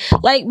me.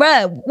 Like,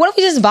 bruh, what if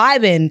we just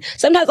vibing?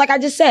 Sometimes, like I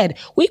just said,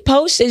 we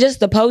post it just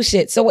to post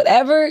it. So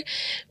whatever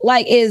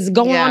like is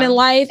going on in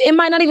life, it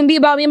might not even be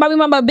about me. It might be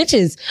about my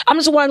bitches. I'm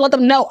just want to let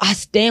them know I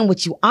stand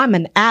with you. I'm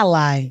an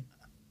ally.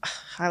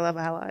 I love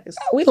allies.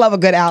 We love a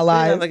good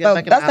ally.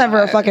 That's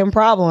never a fucking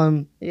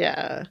problem.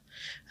 Yeah.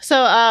 So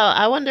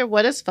I wonder,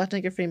 what does fuck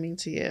nigga free mean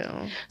to you?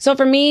 So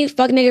for me,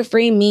 fuck nigga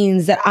free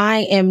means that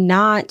I am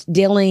not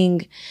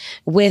dealing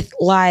with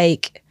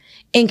like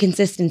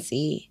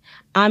inconsistency.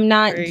 I'm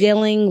not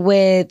dealing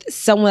with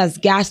someone that's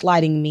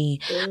gaslighting me.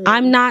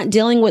 I'm not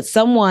dealing with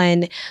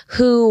someone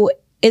who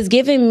is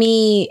giving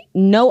me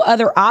no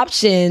other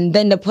option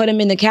than to put him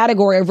in the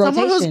category of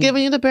rotation. Someone who's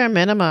giving you the bare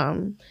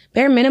minimum.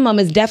 Bare minimum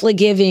is definitely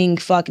giving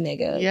fuck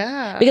nigga.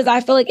 Yeah. Because I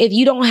feel like if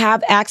you don't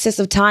have access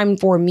of time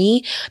for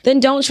me,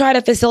 then don't try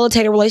to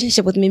facilitate a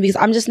relationship with me because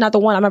I'm just not the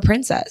one. I'm a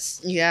princess.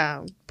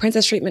 Yeah.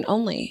 Princess treatment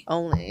only.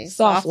 Only.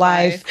 Soft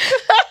life.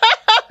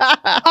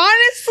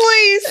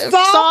 Honestly,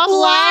 soft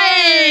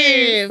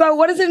life. So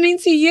what does it mean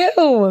to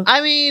you?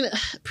 I mean,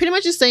 pretty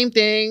much the same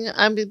thing.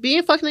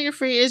 Being fuck nigga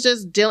free is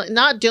just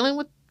not dealing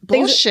with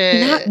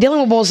bullshit. Not dealing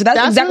with bullshit.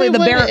 That's exactly really the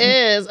what bare. It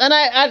is.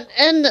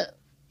 And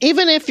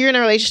even if you're in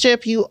a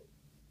relationship, you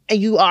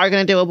are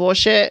going to deal with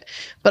bullshit,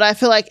 but I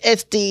feel like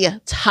it's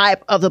the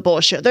type of the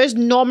bullshit. There's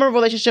normal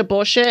relationship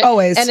bullshit.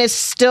 Always. And it's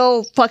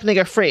still fuck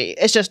nigga free.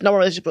 It's just normal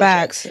relationship bullshit.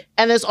 Facts.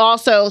 And there's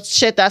also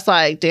shit that's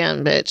like,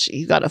 damn, bitch,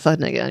 you got a fuck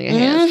nigga on your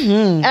hands.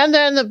 Mm-hmm. And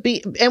then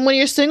and when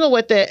you're single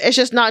with it, it's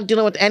just not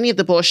dealing with any of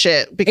the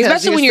bullshit. Because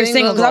especially when you're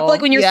single. Because I feel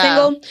like when you're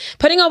single,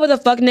 putting up with a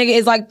fuck nigga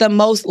is like the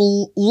most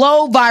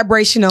low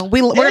vibrational.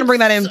 We're going to bring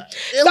that in.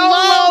 So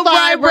low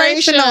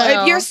vibrational.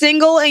 If you're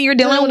single and you're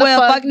dealing with a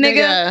fuck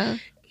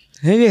nigga.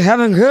 And you're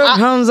having good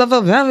times up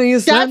of having you.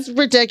 That's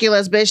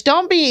ridiculous, bitch.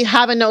 Don't be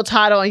having no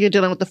title and you're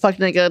dealing with the fuck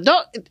nigga.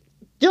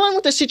 Dealing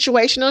with the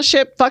situational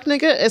shit, fuck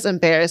nigga, is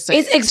embarrassing.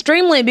 It's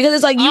extremely, because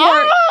it's like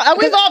you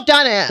we've all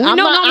done it.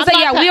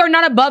 We are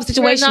not above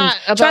situations.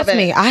 Trust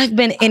me, I've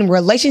been in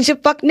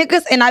relationship fuck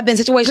niggas and I've been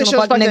situational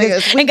fuck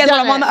niggas. And guess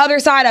what? I'm on the other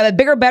side of it.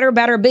 Bigger, better,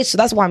 better bitch. So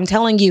that's why I'm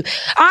telling you.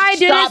 I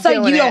did it so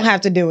you don't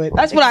have to do it.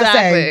 That's what I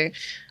say.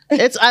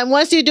 It's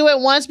once you do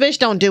it once, bitch,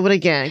 don't do it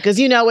again, because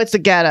you know it's the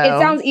ghetto.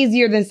 It sounds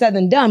easier than said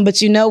than done,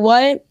 but you know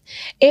what?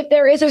 If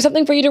there's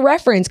something for you to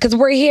reference, because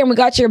we're here and we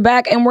got your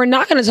back, and we're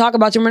not going to talk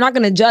about you, we're not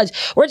going to judge.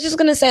 We're just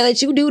going to say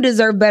that you do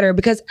deserve better,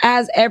 because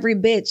as every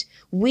bitch,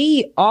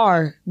 we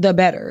are the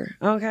better.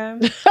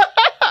 Okay.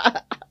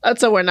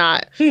 So we're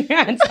not. So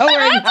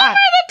we're not.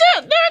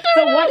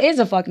 So what is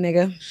a fuck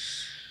nigga?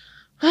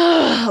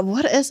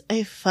 What is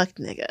a fuck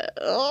nigga?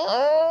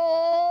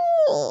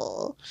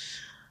 Oh.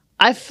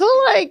 I feel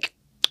like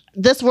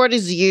this word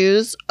is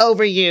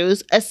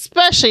overused,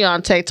 especially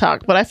on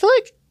TikTok, but I feel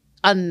like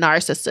a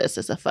narcissist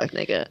is a fuck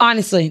nigga.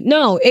 Honestly,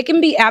 no, it can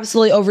be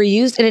absolutely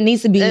overused and it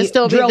needs to be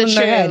drilled in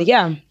their head.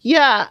 Yeah.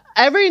 Yeah.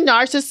 Every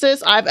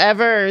narcissist I've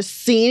ever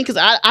seen, because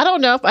I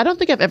don't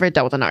think I've ever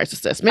dealt with a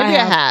narcissist. Maybe I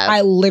have. I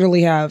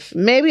literally have.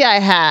 Maybe I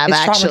have, it's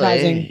actually.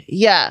 Traumatizing.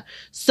 Yeah.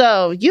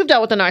 So you've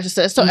dealt with a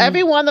narcissist. So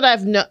everyone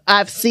that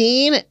I've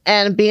seen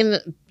and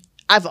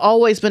I've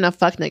always been a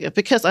fuck nigga,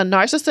 because a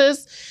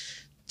narcissist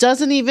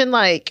doesn't even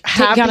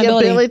have the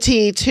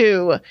ability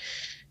to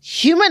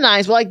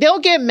humanize. Well, they'll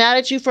get mad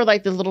at you for the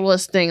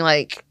littlest thing,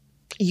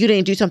 you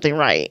didn't do something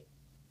right,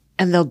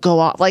 and they'll go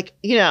off,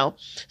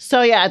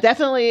 So yeah,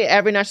 definitely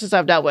every narcissist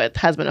I've dealt with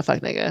has been a fuck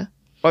nigga,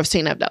 or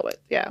seen I've dealt with.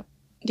 Yeah.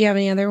 Do you have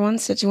any other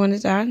ones that you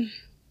wanted to add?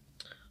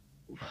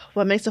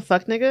 What makes a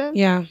fuck nigga?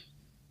 Yeah.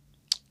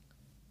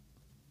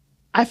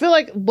 I feel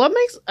like what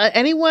makes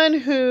anyone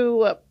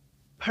who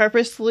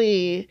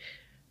purposely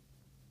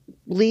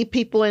leave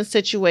people in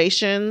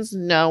situations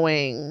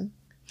knowing.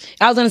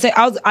 I was gonna say.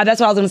 That's what I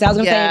was gonna say. I was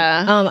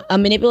gonna say a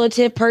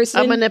manipulative person.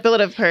 A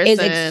manipulative person is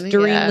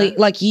extremely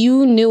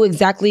you knew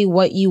exactly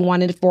what you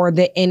wanted for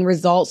the end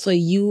result, so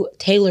you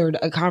tailored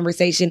a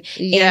conversation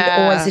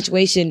and or a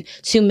situation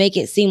to make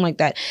it seem like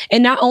that.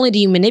 And not only do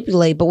you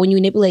manipulate, but when you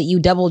manipulate, you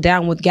double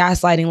down with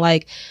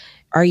gaslighting.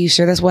 Are you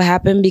sure that's what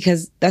happened?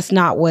 Because that's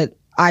not what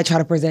I try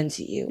to present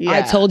to you. Yeah.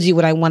 I told you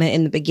what I wanted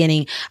in the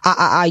beginning.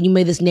 You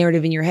made this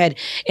narrative in your head.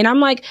 And I'm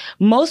like,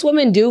 most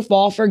women do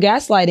fall for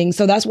gaslighting.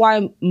 So that's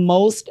why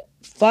most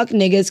fuck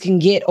niggas can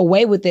get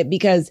away with it,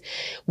 because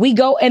we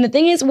go, and the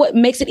thing is, what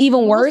makes it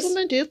even worse. Most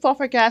women do fall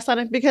for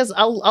gaslighting, because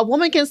a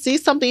woman can see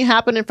something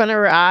happen in front of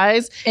her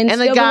eyes, and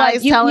the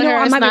guy's telling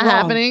her it's not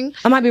happening.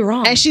 I might be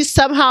wrong. And she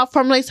somehow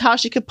formulates how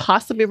she could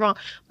possibly be wrong.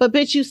 But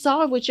bitch, you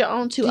saw it with your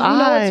own two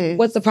eyes. You know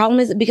what's the problem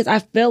is? Because I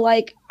feel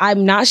like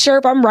I'm not sure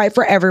if I'm right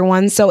for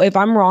everyone. So if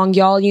I'm wrong,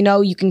 y'all,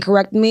 you can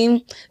correct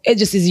me. It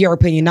just is your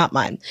opinion, not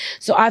mine.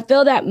 So I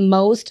feel that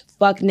most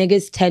fuck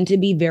niggas tend to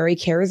be very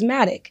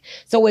charismatic.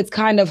 So it's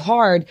kind of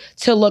hard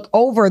to look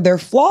over their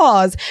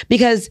flaws,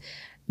 because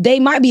they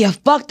might be a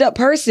fucked up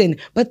person,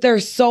 but they're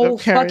so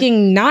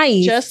fucking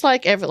nice. Just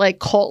like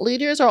cult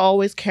leaders are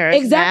always charismatic.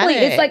 Exactly.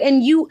 It's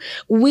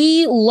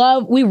we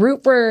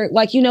root for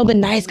the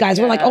nice guys.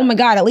 Yeah. We're like, oh my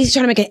God, at least he's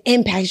trying to make an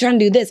impact. He's trying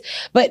to do this.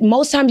 But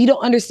most times you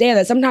don't understand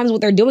that sometimes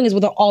what they're doing is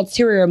with an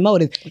ulterior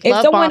motive.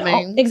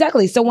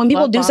 Exactly. So when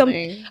people do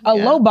a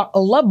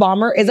love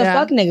bomber is a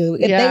fuck nigga.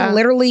 If they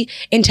literally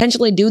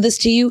intentionally do this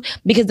to you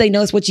because they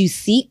know it's what you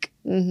seek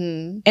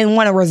and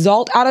want a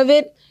result out of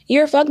it,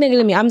 you're a fuck nigga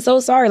to me. I'm so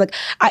sorry. Like,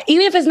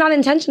 even if it's not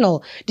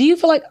intentional, do you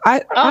feel like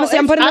honestly,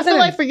 I'm putting I myself feel in.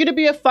 like for you to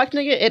be a fuck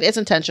nigga, it is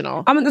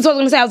intentional. That's what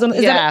I was gonna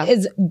say.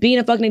 Is being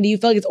a fuck nigga? Do you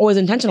feel like it's always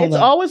intentional? It's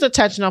always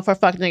intentional for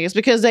fuck niggas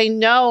because they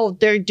know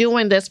they're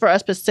doing this for a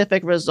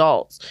specific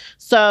result.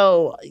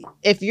 So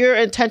if you're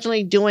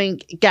intentionally doing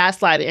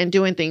gaslighting and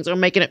doing things or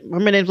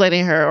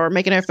manipulating her or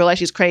making her feel like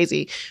she's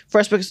crazy for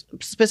a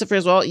specific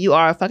result, you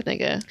are a fuck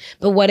nigga.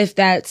 But what if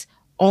that's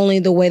only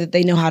the way that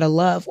they know how to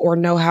love or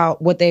know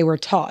what they were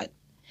taught?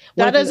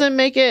 That doesn't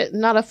make it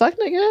not a fuck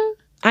nigga.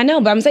 I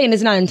know, but I'm saying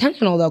it's not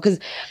intentional though, because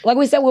like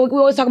we said, we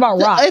always talk about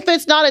rock. If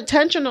it's not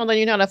intentional, then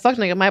you're not a fuck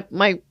nigga.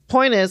 My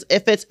point is,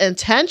 if it's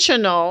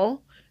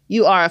intentional,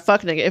 you are a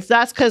fuck nigga. If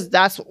that's because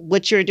that's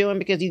what you're doing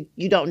because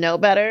you don't know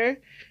better,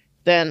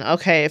 then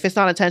okay. If it's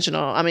not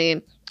intentional, I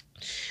mean,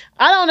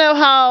 I don't know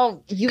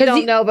how you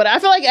don't know, but I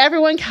feel like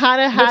everyone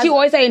kind of has. But you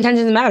always say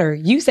intentions matter.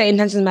 You say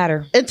intentions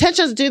matter.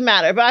 Intentions do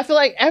matter, but I feel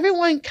like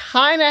everyone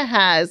kind of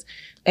has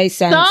a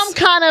sense, some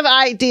kind of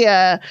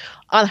idea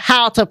on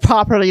how to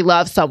properly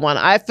love someone.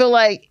 I feel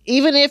like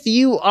even if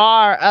you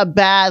are a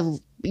bad,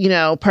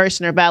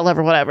 person or bad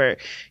lover, whatever,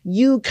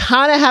 you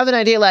kind of have an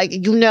idea, like,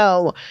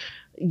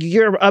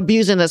 you're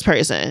abusing this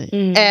person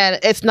and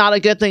it's not a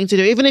good thing to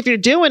do. Even if you're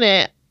doing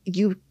it,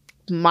 you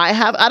might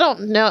have, I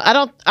don't know.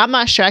 I'm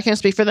not sure. I can't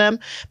speak for them,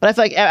 but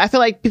I feel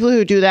like people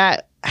who do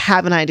that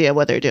have an idea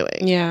what they're doing.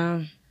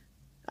 Yeah.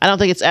 I don't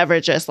think it's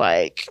ever just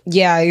like...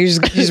 Yeah, you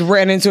just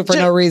ran into it for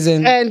no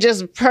reason. And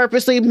just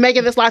purposely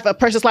making this life, a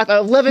person's life,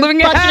 a living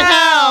fucking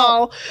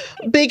hell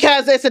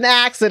because it's an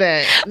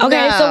accident.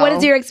 Okay, so what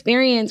is your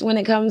experience when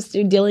it comes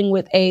to dealing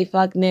with a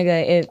fuck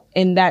nigga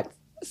in that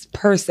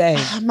per se?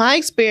 My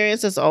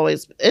experience is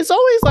always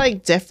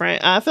like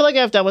different. I feel like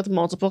I've dealt with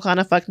multiple kind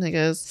of fuck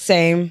niggas.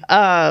 Same.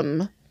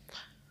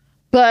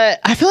 But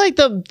I feel like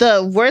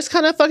the worst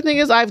kind of fuck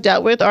niggas I've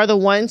dealt with are the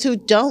ones who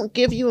don't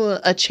give you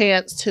a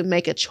chance to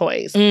make a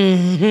choice.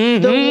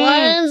 Mm-hmm. The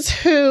ones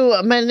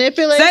who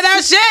manipulate. Say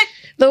that shit!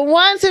 The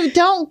ones who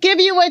don't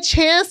give you a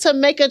chance to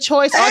make a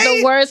choice are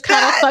the worst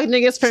kind of fuck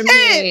niggas for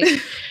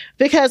me.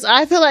 Because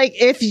I feel like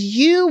if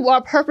you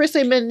are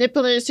purposely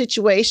manipulating a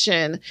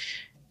situation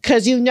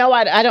because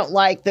I don't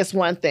like this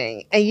one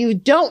thing. And you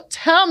don't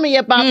tell me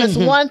about this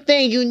one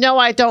thing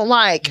I don't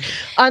like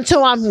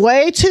until I'm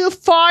way too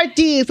far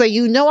deep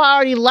and I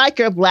already like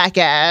your black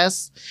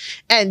ass.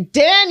 And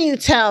then you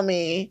tell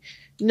me,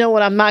 you know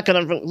what, I'm not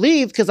going to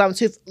leave because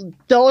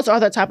those are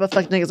the type of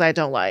fuck niggas I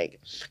don't like.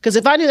 Because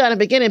if I knew that in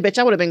the beginning, bitch,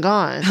 I would have been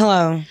gone.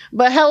 Hello.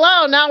 But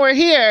hello, now we're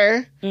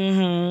here.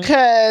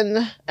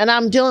 And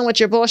I'm dealing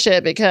with your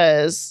bullshit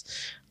because...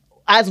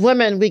 As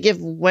women, we give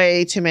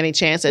way too many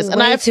chances.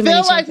 And I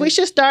feel like we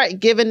should start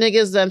giving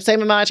niggas the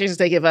same amount of chances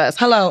they give us.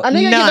 Hello, a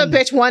nigga give a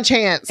bitch one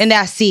chance. And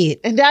that's it.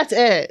 And that's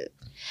it.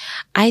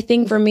 I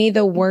think for me,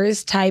 the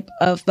worst type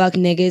of fuck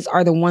niggas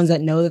are the ones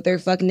that know that they're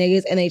fuck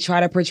niggas and they try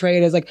to portray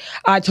it as like,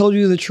 I told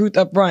you the truth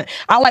up front.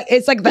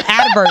 It's like the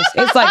adverse.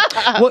 It's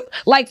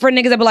like for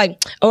niggas that be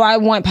like, oh, I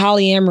want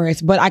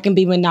polyamorous, but I can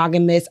be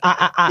monogamous.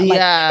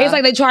 It's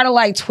like they try to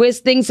like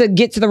twist things to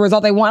get to the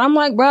result they want. I'm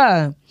like,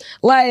 bruh,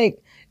 like,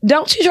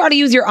 don't you try to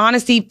use your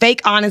honesty, fake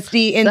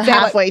honesty, and the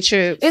halfway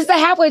truth. It's the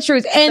halfway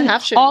truth. And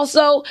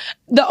also,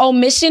 the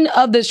omission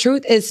of the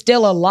truth is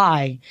still a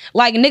lie.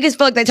 Like, niggas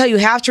feel like they tell you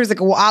half truths. Like,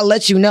 well, I'll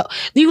let you know.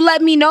 You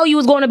let me know you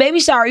was going to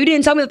baby shower. You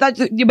didn't tell me that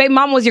your baby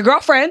mama was your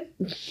girlfriend.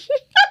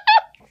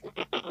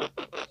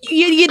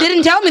 you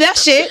didn't tell me that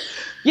shit.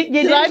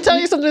 Did I tell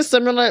you something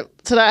similar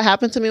to that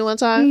happened to me one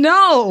time?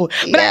 No,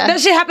 but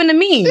that shit happened to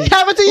me. It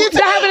happened to you too?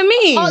 That happened to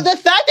me. Oh, the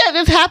fact that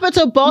this happened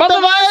to both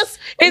of us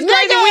is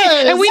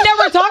crazy. And we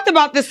never talked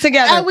about this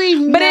together.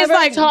 But it's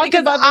like,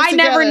 because I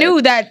never knew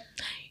that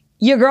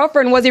your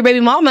girlfriend was your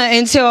baby mama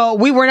until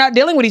we were not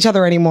dealing with each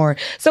other anymore.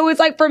 So it's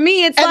like, for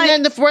me, it's and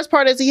then the worst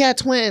part is he had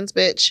twins,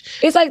 bitch.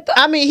 It's like,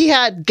 he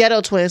had ghetto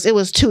twins. It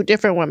was 2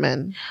 different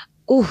women.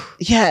 Ooh.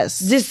 Yes.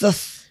 This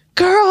is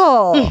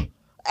girl.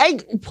 Hey,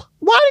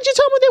 why did you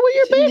tell me they were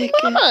your baby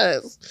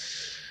mamas?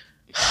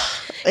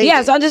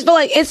 Yeah, so I just feel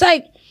like it's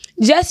like,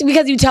 just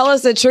because you tell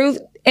us the truth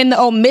and the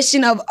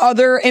omission of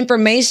other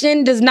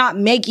information does not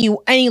make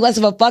you any less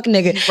of a fuck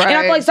nigga. Right. And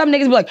I feel like some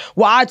niggas be like,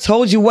 well, I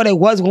told you what it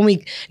was when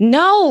we...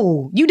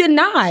 No, you did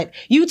not.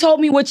 You told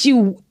me what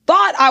you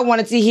thought I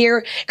wanted to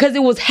hear because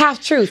it was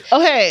half truth.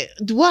 Okay,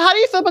 well, how do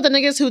you feel about the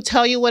niggas who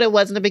tell you what it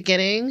was in the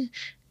beginning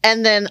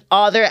and then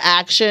all their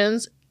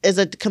actions is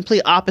a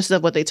complete opposite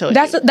of what they told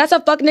you? That's a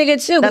fuck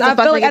nigga too. I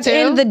feel like at the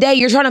end of the day,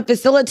 you're trying to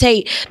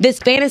facilitate this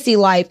fantasy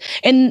life.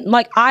 And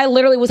like, I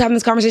literally was having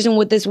this conversation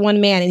with this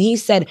one man and he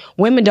said,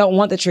 women don't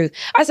want the truth.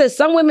 I said,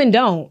 some women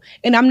don't.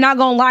 And I'm not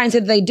going to lie and say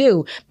that they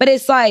do. But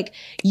it's like,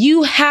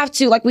 you have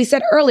to, like we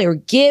said earlier,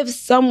 give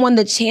someone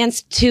the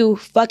chance to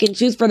fucking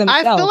choose for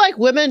themselves. I feel like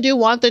women do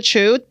want the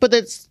truth, but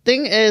the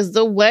thing is,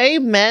 the way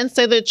men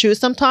say the truth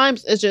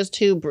sometimes is just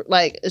too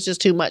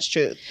much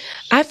truth.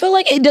 I feel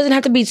like it doesn't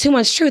have to be too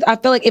much truth. I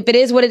feel like if it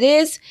is what it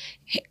is,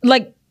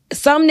 like,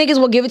 some niggas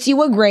will give it to you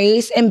with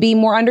grace and be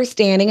more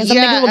understanding, and some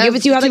niggas will give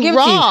it to you how they give it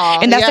to you.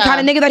 And that's the kind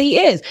of nigga that he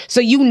is. So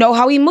you know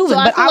how he moves. So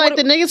but I feel like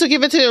the niggas who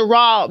give it to you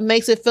raw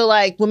makes it feel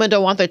like women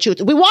don't want their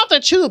truth. We want their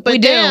truth,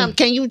 but damn,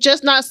 can you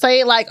just not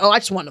say like, oh, I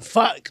just want to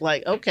fuck?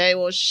 Like, okay,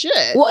 well,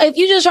 shit. Well, if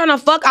you just trying to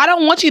fuck, I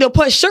don't want you to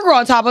put sugar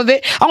on top of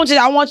it. I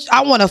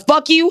want to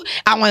fuck you.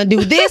 I want to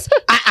do this.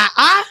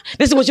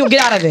 This is what you'll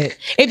get out of it.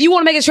 If you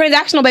want to make it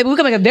transactional, baby, we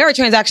can make it very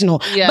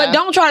transactional. Yeah. But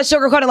don't try to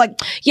sugarcoat it like,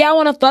 yeah, I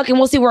want to fuck and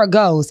we'll see where it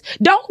goes.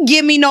 Don't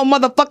give me no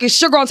motherfucking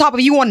sugar on top of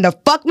you wanting to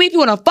fuck me. If you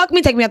want to fuck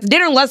me, take me out to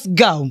dinner and let's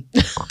go.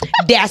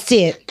 That's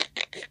it.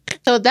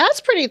 So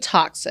that's pretty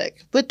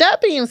toxic. With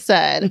that being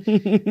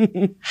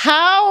said,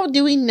 how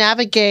do we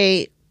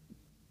navigate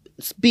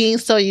being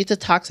so used to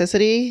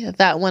toxicity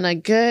that when a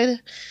good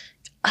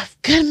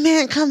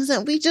man comes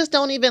in, we just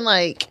don't even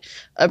like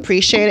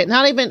appreciate it.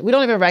 We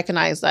don't even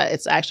recognize that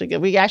it's actually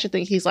good. We actually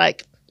think he's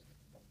like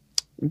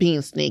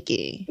being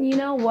sneaky. You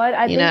know what?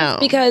 I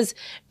think it's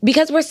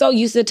because we're so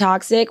used to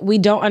toxic, we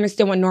don't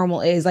understand what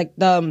normal is. Like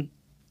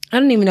I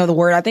don't even know the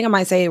word. I think I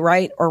might say it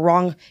right or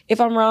wrong. If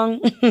I'm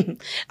wrong,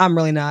 I'm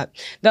really not.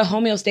 The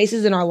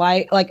homeostasis in our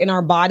life, like in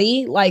our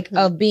body, like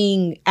of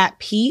being at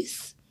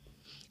peace,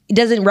 it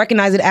doesn't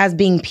recognize it as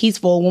being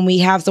peaceful when we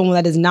have someone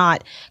that is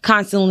not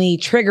constantly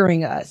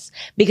triggering us,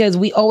 because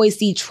we always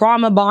see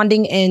trauma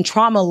bonding and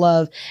trauma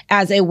love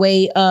as a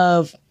way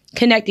of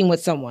connecting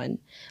with someone.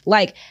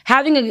 Like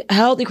having a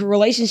healthy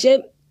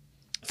relationship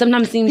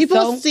sometimes seems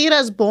people see it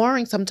as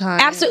boring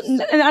sometimes.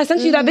 Absolutely. And I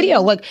sent you that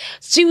video. Like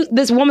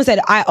this woman said,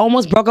 I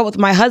almost broke up with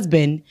my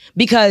husband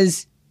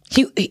because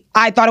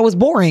I thought it was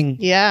boring.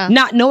 Yeah.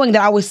 Not knowing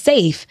that I was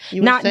safe.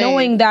 Not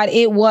knowing that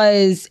it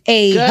was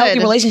a healthy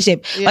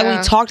relationship. Yeah. Like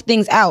we talked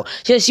things out.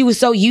 She was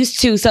so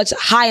used to such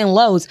high and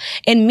lows.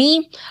 And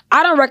me,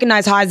 I don't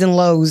recognize highs and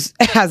lows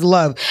as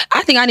love.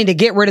 I think I need to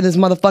get rid of this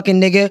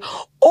motherfucking nigga,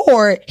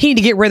 or he need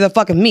to get rid of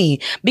fucking me,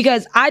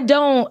 because I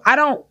don't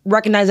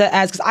recognize that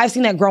as, because I've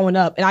seen that growing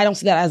up and I don't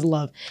see that as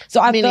love.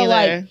 So I feel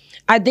like,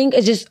 I think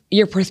it's just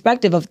your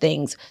perspective of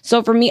things.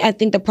 So for me, I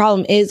think the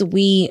problem is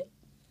we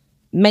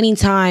many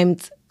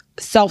times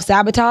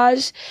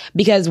self-sabotage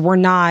because we're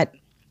not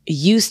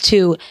used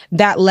to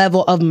that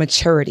level of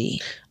maturity.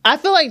 I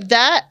feel like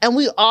that, and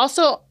we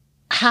also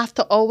have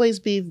to always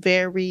be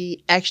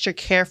very extra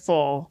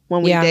careful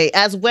when we date.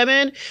 As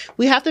women,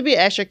 we have to be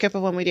extra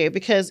careful when we date,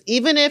 because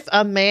even if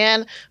a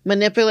man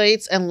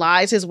manipulates and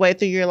lies his way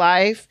through your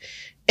life,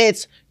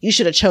 it's, you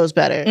should have chose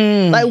better.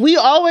 Like, we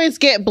always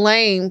get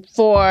blamed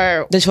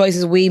for the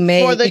choices we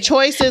make. For the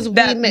choices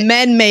that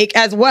men make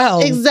as well.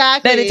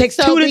 Exactly. That it takes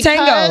two to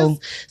tango.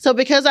 So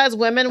because as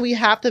women, we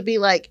have to be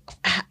like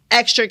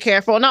extra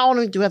careful. Not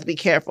only do we have to be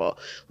careful,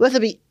 we have to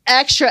be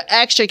extra,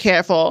 extra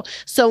careful.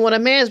 So when a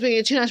man is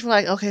being too nice, we're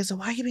like, okay, so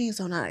why are you being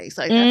so nice?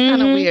 Like, that's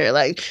kind of weird.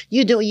 Like,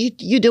 you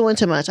doing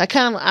too much. I'm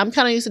kind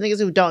of used to niggas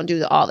who don't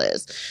do all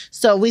this.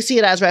 So we see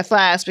it as red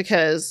flags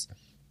because,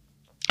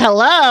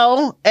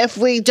 hello, if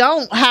we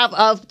don't have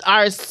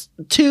our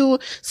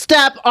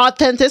two-step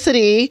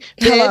authenticity,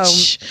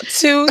 bitch.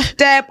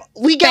 Two-step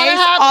we gotta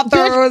have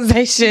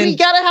authorization. We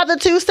gotta have the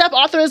two-step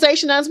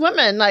authorization as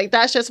women. Like,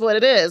 that's just what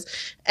it is.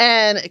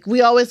 And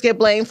we always get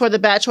blamed for the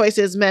bad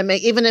choices men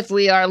make, even if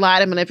we are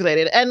lied and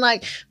manipulated. And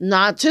like,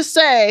 not to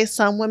say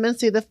some women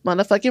see the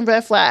motherfucking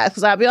red flags,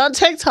 because I'll be on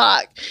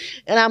TikTok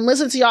and I'm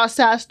listening to y'all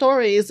sad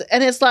stories,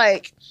 and it's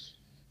like,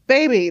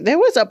 baby, there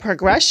was a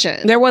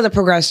progression.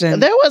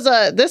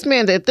 This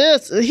man did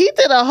this. He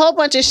did a whole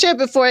bunch of shit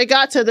before he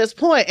got to this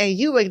point, and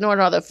you ignored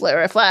all the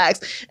red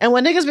flags. And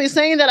when niggas be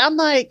saying that, I'm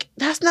like,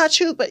 that's not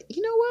true. But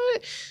you know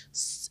what?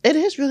 It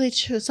is really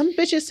true. Some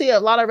bitches see a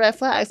lot of red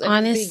flags. And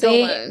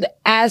honestly,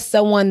 as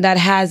someone that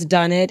has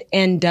done it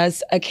and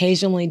does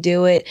occasionally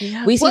do it,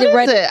 we see the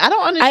red. I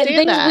don't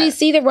understand. I think we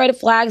see the red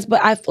flags,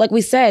 but like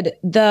we said,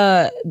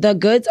 the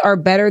goods are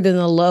better than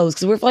the lows,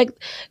 because we're like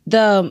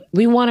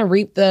we want to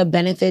reap the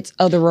benefits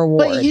of the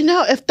reward. But you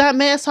know, if that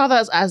man saw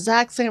those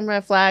exact same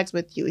red flags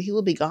with you, he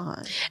will be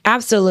gone.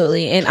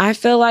 Absolutely, and I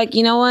feel like,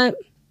 you know what?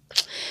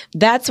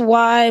 That's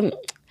why.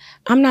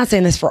 I'm not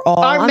saying this for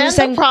all. Are men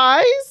the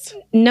prize?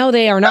 No,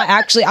 they are not.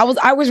 Actually, I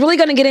was really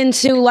going to get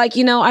into, like,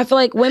 you know, I feel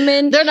like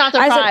women, they're not the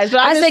prize. But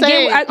I'm just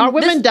saying, are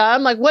women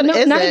dumb? Like, what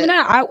is not it? Even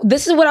that.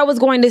 This is what I was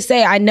going to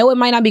say. I know it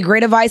might not be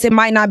great advice. It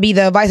might not be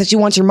the advice that you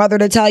want your mother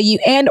to tell you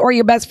and or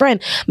your best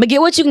friend. But get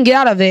what you can get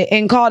out of it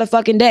and call it a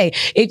fucking day.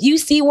 If you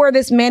see where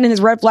this man and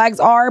his red flags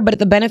are, but if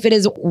the benefit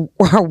is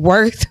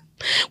worth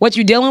what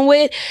you're dealing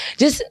with,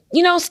 just,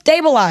 you know,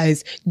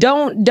 stabilize.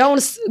 Don't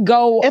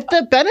go. If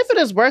the benefit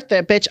is worth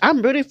it, bitch,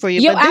 I'm rooting for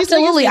you. Yo, but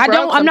absolutely.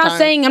 I'm not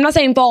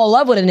saying fall in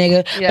love with a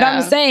nigga, but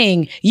I'm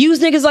saying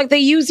use niggas like they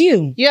use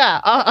you. Yeah,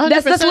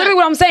 100%. That's literally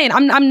what I'm saying.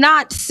 I'm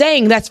not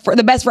saying that's for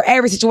the best for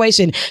every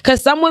situation,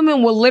 because some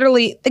women will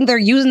literally think they're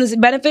using this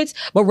benefits,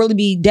 but really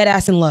be dead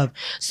ass in love.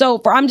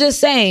 So I'm just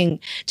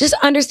saying, just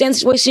understand the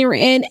situation you're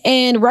in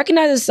and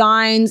recognize the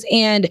signs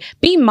and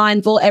be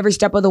mindful every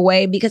step of the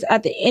way, because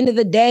at the end of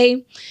the day,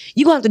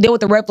 you're gonna have to deal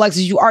with the red flags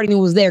that you already knew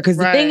was there. Because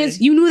the thing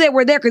is, you knew they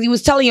were there because you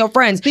was telling your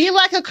friends. Be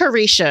like a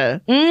Carisha.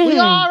 We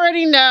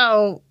already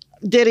know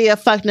Diddy a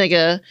fuck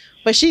nigga,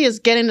 but she is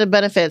getting the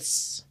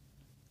benefits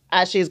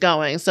as she's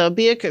going. So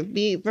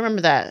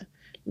remember that.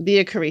 Be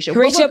a Carisha.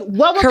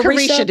 What would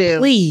Carisha do?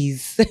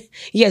 Please.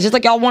 Yeah, just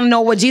like y'all want to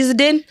know what Jesus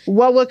did.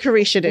 What would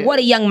Carisha do? What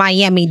did Young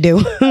Miami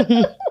do?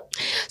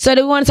 So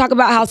do we want to talk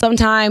about how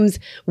sometimes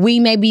we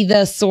may be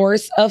the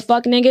source of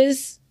fuck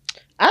niggas?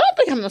 I don't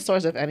think I'm the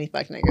source of any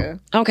fuck nigga.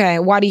 Okay,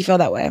 why do you feel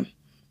that way?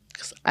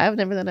 Because I've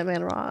never done a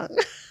man wrong.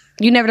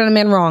 You never done a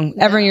man wrong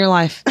ever in your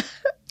life?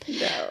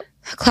 No.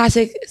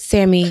 Classic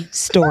Sammy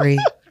story.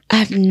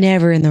 I've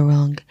never in the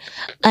wrong.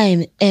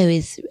 I'm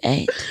always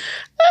right.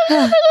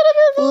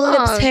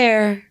 Lips,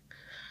 hair,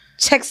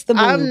 checks the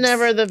boobs. I'm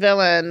never the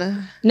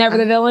villain. Never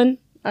the villain?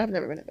 I've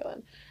never been a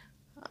villain.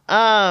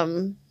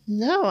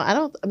 No, I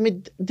don't. I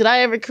mean, did I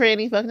ever create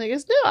any fuck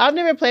niggas? No, I've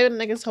never played with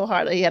a nigga so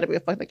hard that he had to be a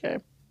fuck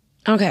nigga.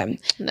 Okay.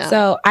 No.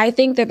 So I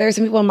think that there's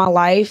some people in my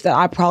life that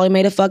I probably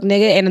made a fuck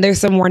nigga, and there's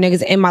some more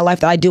niggas in my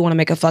life that I do want to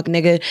make a fuck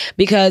nigga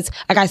because,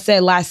 like I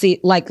said last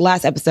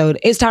episode,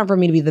 it's time for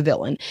me to be the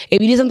villain.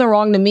 If you did something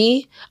wrong to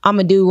me, I'm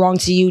gonna do wrong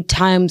to you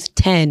times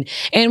 10.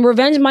 And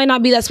revenge might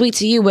not be that sweet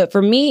to you, but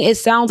for me, it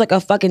sounds like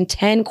a fucking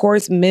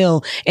 10-course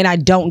meal, and I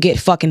don't get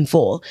fucking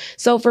full.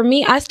 So for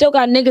me, I still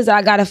got niggas that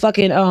I gotta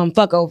fucking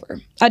fuck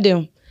over. I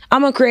do.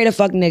 I'm gonna create a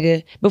fuck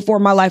nigga before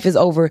my life is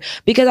over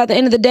because at the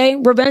end of the day,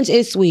 revenge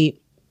is sweet.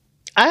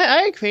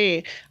 I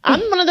agree. I'm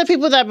one of the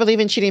people that believe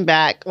in cheating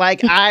back.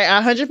 Like, I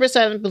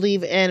 100%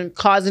 believe in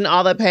causing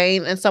all the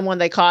pain in someone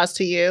they caused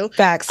to you.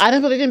 Facts. I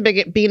don't believe in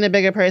being a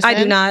bigger person. I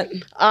do not.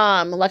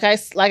 Like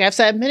I've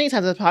said many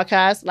times in the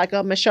podcast, like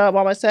Michelle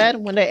Obama said,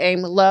 when they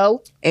aim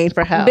low, aim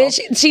for hell.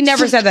 Bitch, she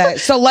never said that.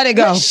 So let it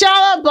go.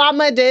 Michelle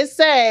Obama did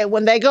say,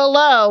 when they go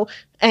low,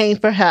 aim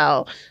for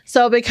hell.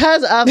 So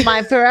because of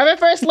my forever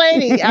first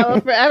lady, I will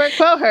forever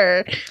quote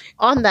her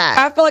on that.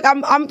 I feel like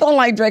I'm feeling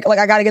like Drake. Like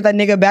I gotta get that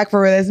nigga back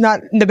for it. It's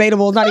not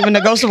debatable. It's not even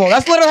negotiable.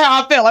 That's literally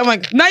how I feel. I'm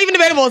like, not even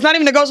debatable. It's not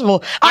even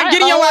negotiable. I'm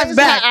getting your ass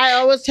back. I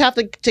always have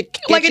to get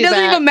like it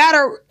doesn't even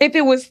matter if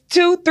it was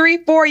 2,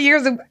 3, 4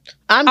 years.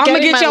 I'm gonna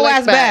get your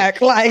ass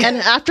back. Like, and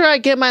after I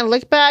get my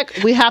lick back,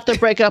 we have to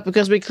break up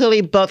because we clearly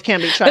both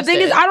can't be trusted. The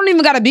thing is, I don't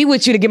even gotta be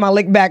with you to get my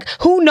lick back.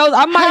 Who knows?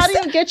 I might. How do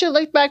you get your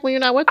lick back when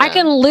you're not with them? I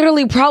can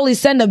literally probably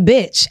send a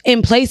bitch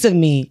in place of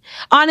me.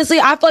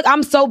 Honestly, I feel like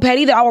I'm so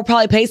petty that I will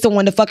probably pay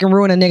someone to fucking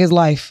ruin a nigga's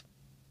life.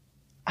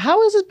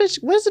 How is this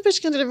bitch? What is the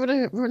bitch going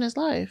to ruin his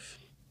life?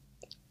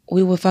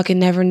 We will fucking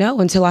never know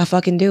until I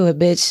fucking do it,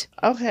 bitch.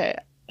 Okay.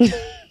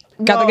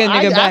 Got to get a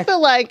nigga back. I feel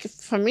like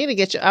for me to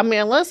get you, I mean,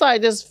 unless I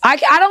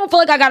don't feel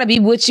like I gotta be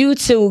with you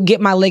to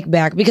get my lick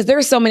back because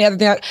there's so many other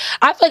things.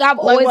 I feel like I've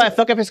always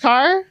fuck up his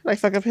car, like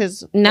fuck up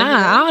his. Nah,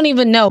 I don't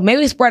even know.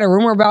 Maybe spread a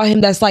rumor about him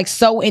that's like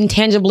so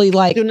intangibly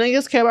like. Do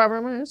niggas care about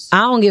rumors?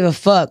 I don't give a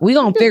fuck. We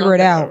gonna figure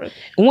it out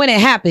when it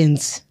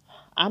happens.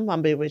 I'm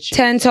gonna be with you.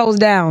 10 toes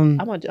down.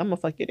 I'm gonna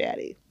fuck your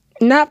daddy.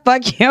 Not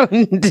fuck your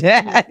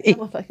daddy. I'm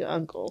gonna fuck your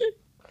uncle.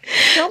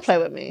 Don't play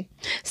with me.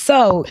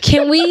 So,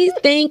 do we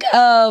think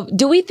of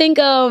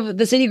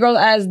the city girls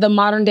as the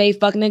modern day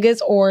fuck niggas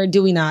or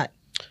do we not?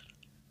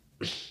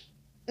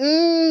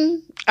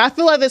 I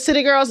feel like the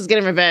city girls is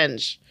getting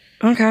revenge.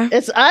 Okay.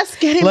 It's us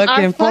getting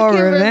our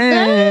fucking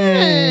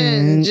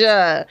revenge.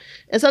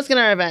 It's us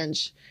getting our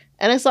revenge.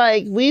 And it's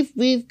like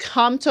we've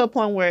come to a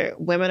point where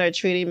women are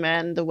treating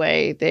men the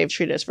way they've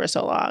treated us for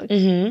so long.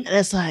 Mm-hmm. And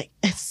it's like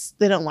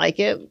they don't like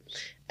it.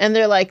 And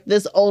they're like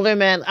this older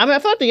man. I mean, I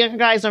feel like the younger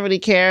guys don't really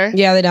care.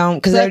 Yeah, they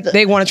don't because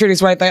they want to treat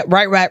us right back.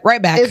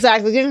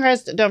 Exactly, the younger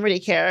guys don't really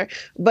care.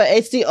 But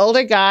it's the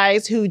older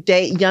guys who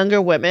date younger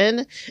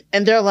women,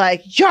 and they're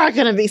like, "You're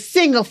gonna be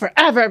single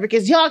forever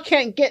because y'all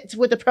can't get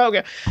with the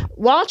program."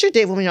 Why don't you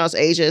date women y'all's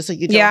ages so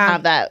you don't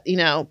have that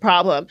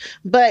problem?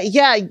 But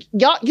yeah,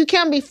 you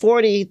can't be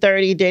 40,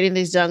 30 dating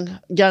these young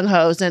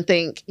hoes and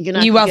think you're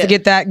not. You about to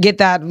get the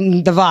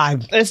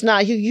vibe. It's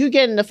not you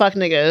getting the fuck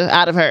nigga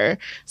out of her.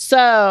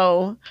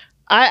 So.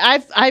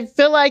 I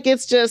feel like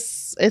it's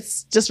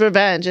just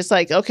revenge. It's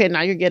like, okay,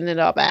 now you're getting it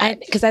all back.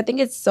 Because I think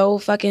it's so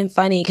fucking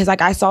funny. Because like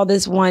I saw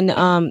this one,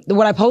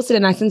 what I posted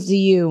and I sent it to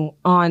you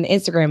on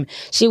Instagram.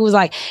 She was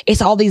like,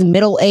 it's all these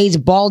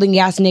middle-aged, balding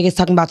ass niggas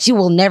talking about you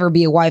will never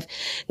be a wife.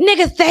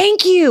 Nigga,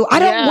 thank you. I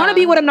don't want to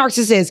be with a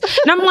narcissist.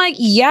 And I'm like,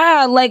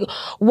 yeah, like,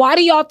 why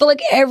do y'all feel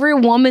like every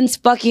woman's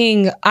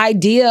fucking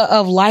idea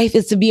of life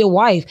is to be a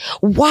wife?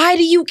 Why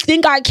do you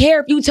think I care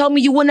if you tell me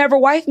you will never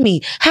wife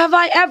me? Have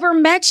I ever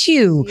met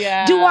you?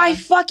 Yeah. Do I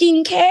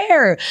fucking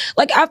care?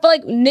 Like, I feel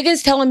like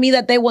niggas telling me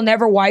that they will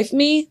never wife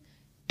me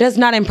does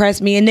not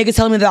impress me. And niggas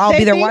telling me that I'll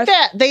be their wife.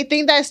 They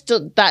think that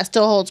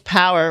still holds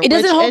power. It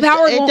doesn't hold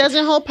power. It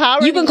doesn't hold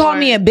power. You can call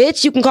me a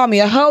bitch. You can call me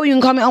a hoe. You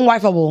can call me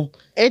unwifeable.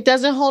 It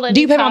doesn't hold any Do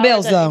you pay my power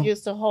bills, that though? it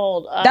used to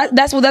hold.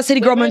 That's what that city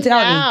girl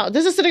mentality. Now,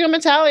 this is city girl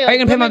mentality. Are you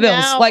gonna pay my women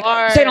bills? now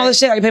Like saying all this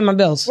shit, are you paying my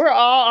bills? We're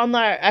all on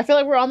that. I feel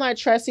like we're on that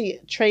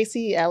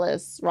Tracy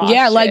Ellis Ross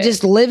Yeah, shit. like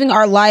just living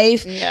our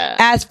life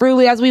as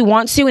freely as we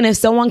want to. And if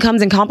someone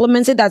comes and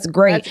compliments it, that's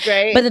great. That's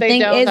great. But the They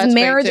thing don't, is, that's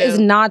great marriage too. is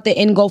not the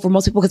end goal for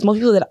most people, because most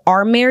people that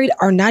are married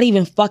are not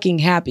even fucking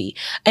happy.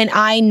 And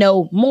I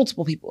know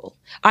multiple people.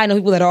 I know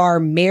people that are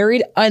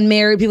married,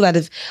 unmarried, people that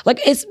have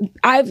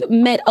I've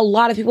met a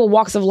lot of people,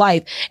 walks of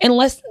life. And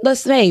let's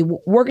say,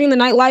 working the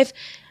nightlife,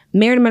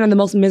 married men are the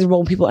most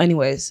miserable people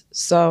anyways.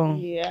 So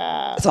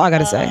yeah, that's all I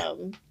gotta say.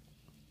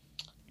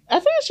 I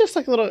think it's just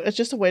like it's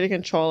just a way to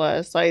control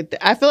us. Like,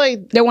 I feel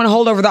like they want to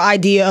hold over the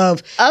idea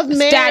of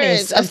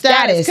marriage,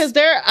 status. Because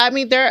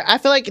I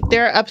feel like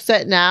they're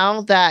upset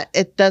now that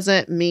it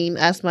doesn't mean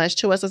as much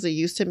to us as it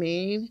used to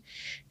mean.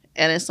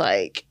 And it's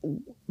like,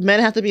 men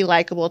have to be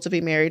likable to be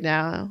married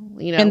now,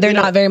 you know. And they're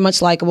not very much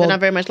likable. They're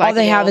not very much likable.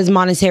 All they have is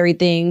monetary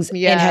things and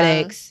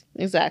headaches.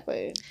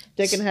 Exactly.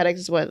 Dick and headaches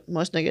is what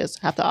most niggas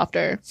have to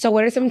offer. So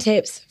what are some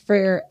tips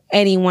for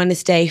anyone to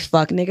stay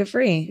fuck nigga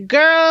free?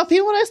 Girl, if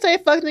you want to stay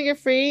fuck nigga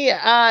free,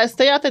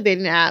 stay off the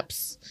dating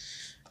apps.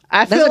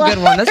 That's a good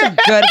one. That's a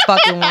good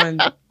fucking one.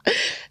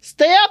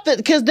 Stay off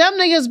because them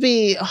niggas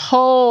be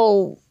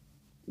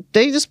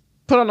they just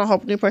put on a whole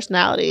new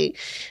personality.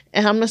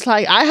 And I'm just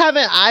like,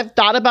 I've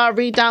thought about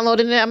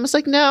re-downloading it. I'm just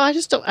like, no, I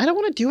don't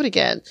want to do it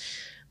again.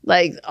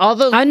 Like,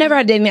 I never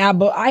had a dating app,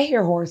 but I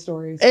hear horror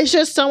stories. It's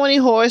just so many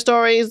horror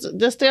stories.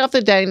 Just stay off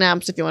the dating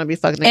apps if you want to be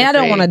fucking nigga free. And I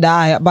don't want to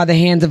die by the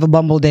hands of a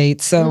Bumble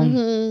date, so.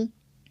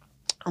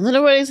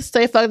 Another way to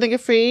stay fucking nigga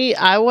free,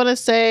 I want to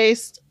say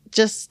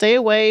just stay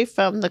away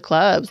from the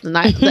clubs, the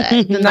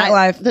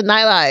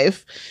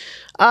nightlife.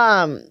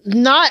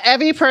 Not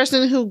every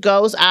person who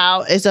goes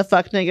out is a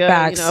fuck nigga,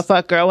 Facts. a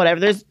fuck girl,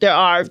 whatever. There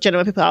are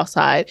genuine people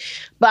outside,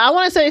 but I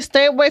want to say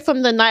stay away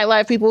from the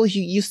nightlife people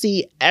you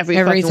see every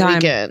fucking time.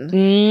 weekend,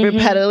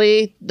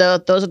 repeatedly.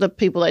 Those are the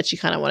people that you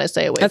kind of want to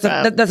stay away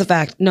from. That's a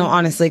fact. No,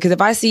 honestly, because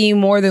if I see you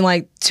more than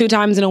like 2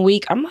 times in a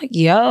week, I'm like,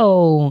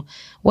 yo,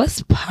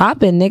 what's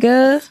poppin',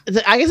 nigga?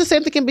 I guess the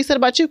same thing can be said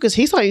about you, because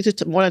he saw you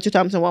more than 2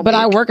 times in one week. But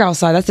I work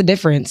outside. That's the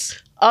difference.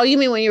 Oh, you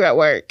mean when you're at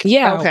work?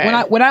 Yeah.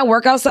 Okay. When I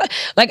work outside,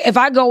 like if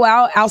I go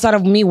outside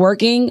of me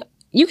working,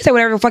 you can say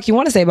whatever the fuck you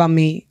want to say about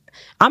me.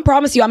 I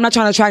promise you, I'm not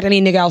trying to attract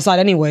any nigga outside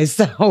anyway.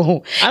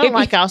 So I don't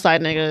like outside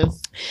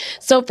niggas.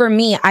 So for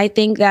me, I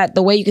think that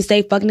the way you can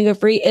stay fuck nigga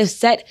free is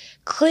set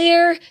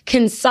clear,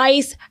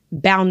 concise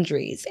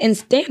boundaries and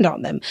stand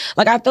on them.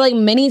 Like, I feel like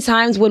many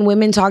times when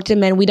women talk to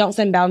men, we don't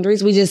set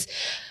boundaries. We just,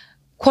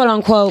 quote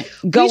unquote,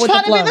 go with the flow. We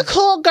try to be the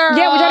cool girl.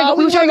 Yeah,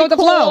 we try to go with the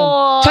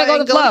flow. Try to go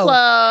with the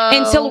flow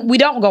until we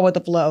don't go with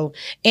the flow,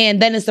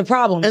 and then it's the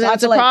problem. And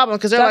that's a problem,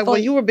 because they're like, "Well,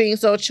 you were being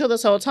so chill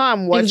this whole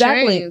time. What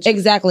changed?"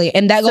 Exactly,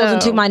 and that goes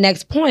into my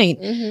next point.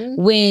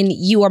 When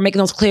you are making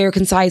those clear,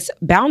 concise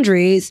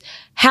boundaries,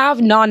 have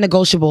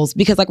non-negotiables,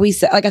 because like we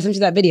said, like I sent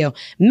you that video,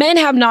 men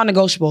have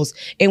non-negotiables,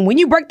 and when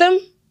you break them,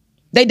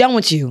 they done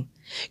with you.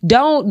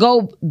 Don't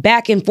go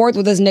back and forth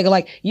with this nigga.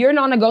 Like, your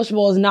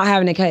non-negotiable is not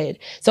having a kid.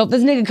 So if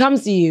this nigga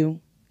comes to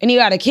you and you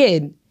got a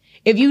kid,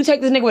 if you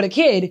take this nigga with a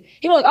kid,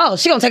 he be like, oh,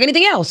 she gonna take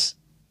anything else.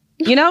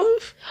 You know?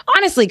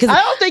 Honestly, because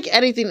I don't think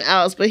anything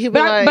else, but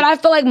but I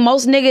feel like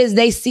most niggas,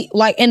 they see,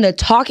 like, in the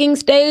talking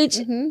stage,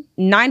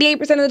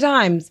 98% of the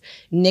times,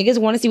 niggas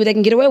want to see what they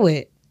can get away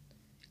with.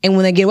 And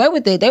when they get away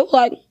with it, they were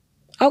like,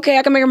 okay,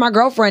 I can make her my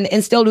girlfriend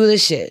and still do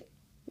this shit.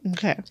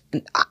 Okay.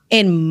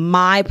 In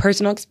my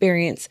personal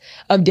experience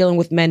of dealing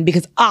with men,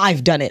 because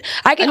I've done it.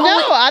 I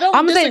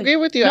don't disagree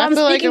with you. I'm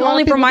speaking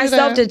only for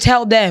myself to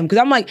tell them, because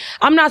I'm like,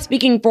 I'm not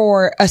speaking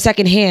for a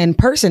secondhand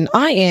person.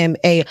 I am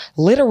a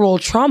literal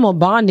trauma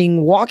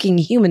bonding, walking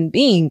human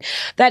being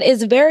that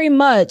is very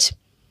much,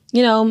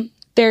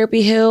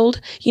 therapy healed,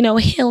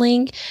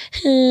 healing,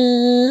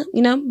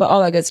 but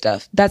all that good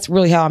stuff. That's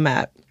really how I'm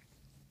at.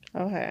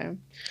 Okay.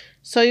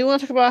 So you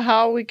want to talk about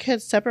how we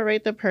could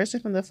separate the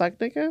person from the fuck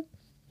nigga?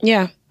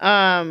 Yeah.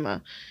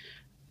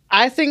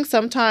 I think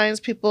sometimes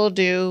people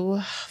do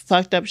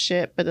fucked up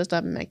shit, but does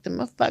that make them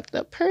a fucked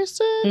up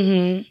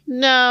person?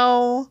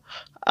 No.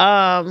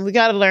 We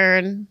gotta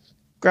learn,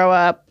 grow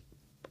up.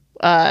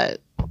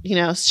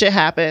 Shit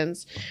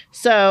happens.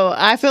 So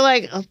I feel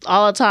like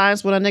all the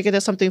times when a nigga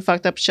does something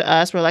fucked up to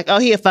us, we're like, oh,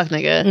 he a fuck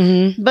nigga.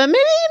 But maybe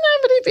he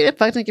not really be a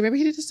fuck nigga. Maybe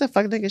he just a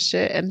fuck nigga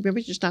shit, and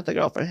maybe just not the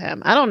girl for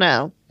him. I don't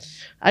know.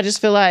 I just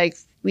feel like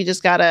we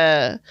just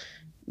gotta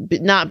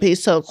not be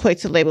so quick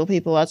to label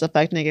people as a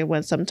fuck nigga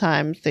when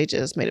sometimes they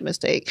just made a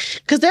mistake.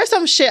 Because there's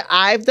some shit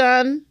I've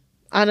done,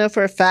 I know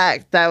for a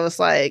fact, that was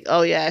like,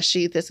 oh yeah,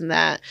 she this and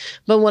that.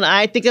 But when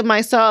I think of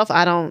myself,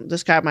 I don't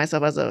describe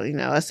myself as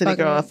a city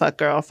girl, a fuck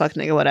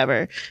nigga,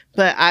 whatever.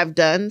 But I've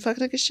done fuck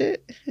nigga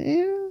shit.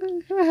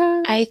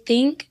 Yeah. I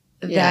think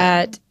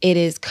that it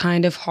is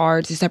kind of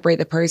hard to separate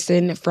the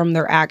person from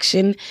their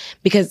action,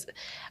 because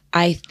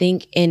I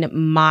think, in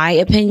my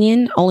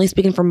opinion, only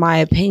speaking from my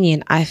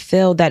opinion, I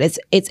feel that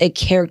it's a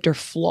character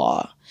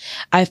flaw.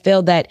 I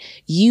feel that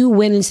you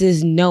went into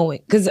this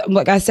knowing, because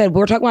like I said, we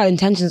were talking about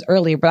intentions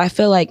earlier, but I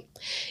feel like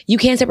you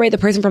can't separate the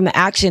person from the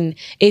action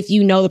if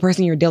you know the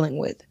person you're dealing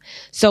with.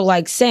 So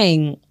like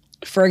saying,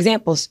 for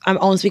example, I'm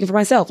only speaking for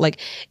myself. Like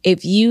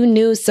if you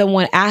knew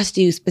someone asked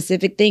you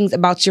specific things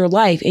about your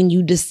life and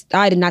you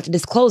decided not to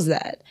disclose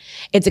that,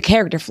 it's a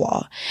character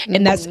flaw.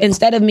 And that's,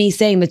 instead of me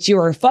saying that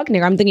you're a fuck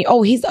nigga, I'm thinking,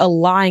 oh, he's a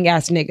lying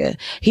ass nigga.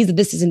 He's a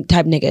this isn't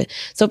type nigga.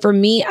 So for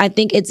me, I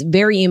think it's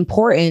very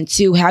important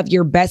to have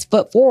your best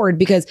foot forward,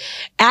 because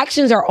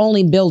actions are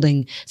only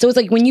building. So it's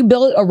like when you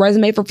build a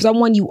resume for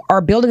someone, you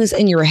are building this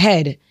in your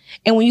head.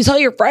 And when you tell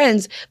your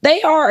friends,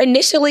 they are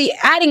initially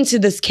adding to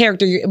this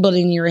character you're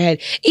building in your head,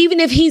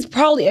 even if he's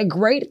probably a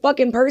great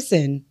fucking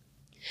person.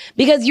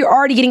 Because you're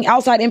already getting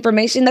outside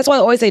information. That's why I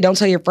always say don't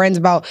tell your friends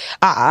about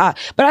But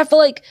I feel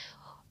like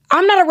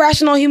I'm not a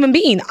rational human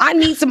being. I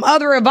need some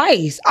other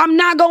advice. I'm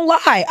not gonna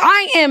lie.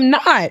 I am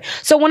not.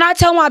 So when I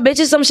tell my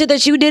bitches some shit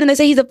that you did and they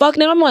say he's a fuck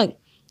nigga, I'm like,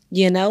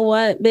 you know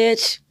what,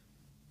 bitch?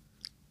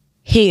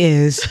 He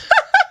is.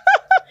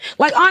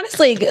 Like,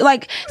 honestly,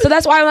 like, so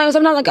that's why I'm like,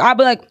 sometimes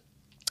like,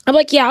 I'm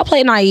like, yeah, I'll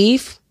play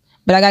naive,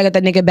 but I gotta get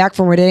that nigga back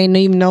from where they didn't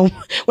even know.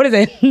 What is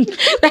it?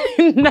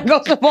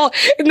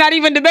 It's not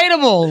even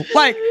debatable.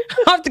 Like,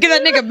 I have to get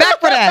that nigga back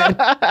for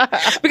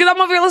that. Because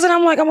I'm over here listening,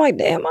 I'm like,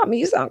 damn, mommy,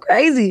 you sound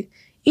crazy.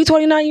 You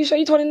 29? You sure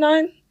you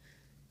 29?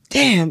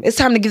 Damn, it's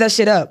time to give that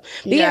shit up.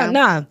 But yeah,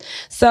 nah.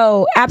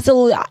 So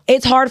absolutely,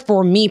 it's hard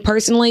for me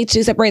personally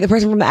to separate the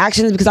person from the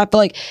actions, because I feel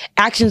like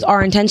actions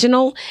are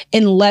intentional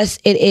unless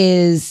it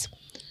is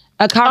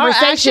a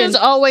conversation. Our actions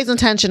always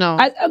intentional.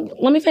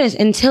 Let me finish.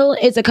 Until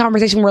it's a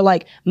conversation where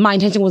like my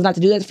intention was not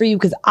to do that for you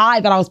because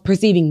I thought I was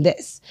perceiving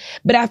this.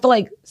 But I feel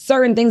like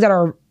certain things that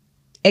are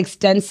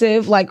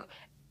extensive, like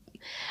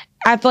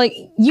I feel like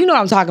you know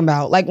what I'm talking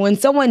about. Like when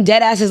someone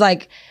dead ass is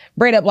like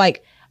straight up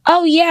like,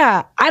 oh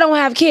yeah, I don't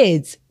have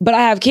kids, but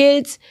I have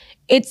kids.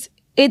 It's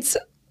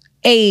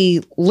a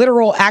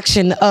literal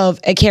action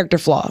of a character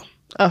flaw.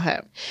 Okay.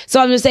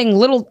 So I'm just saying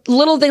little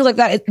things like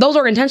that. Those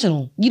are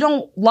intentional. You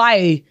don't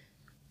lie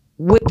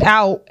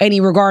without any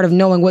regard of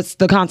knowing what's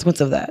the consequence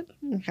of that.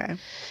 Okay.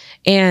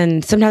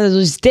 And sometimes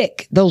those just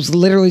stick. Those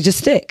literally just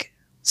stick.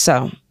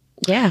 So,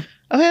 yeah.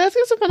 Okay, let's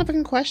get some fun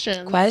fucking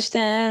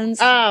questions.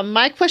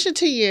 My question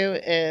to you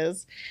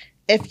is,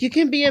 if you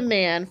can be a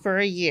man for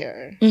a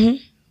year,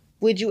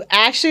 would you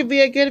actually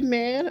be a good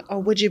man, or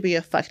would you be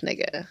a fuck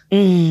nigga?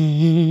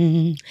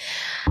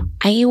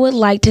 I would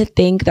like to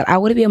think that I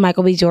would be a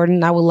Michael B.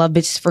 Jordan. I would love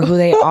bitches for who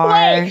they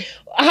are. Wait,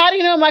 how do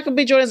you know Michael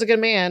B. Jordan's a good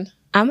man?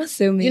 I'm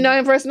assuming. You know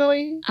him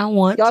personally? I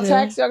want y'all to.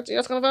 Text? Y'all on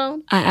the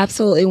phone? I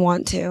absolutely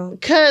want to.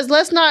 Because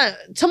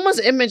someone's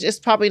image is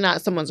probably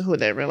not someone's who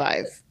they're in real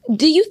life.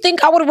 Do you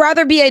think I would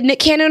rather be a Nick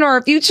Cannon or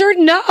a Future?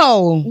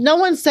 No. No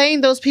one's saying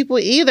those people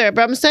either,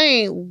 but I'm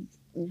saying,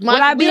 would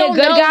I be a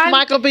good guy?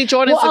 Michael B.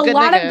 Jordan's a good nigga. A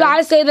lot of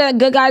guys say that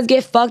good guys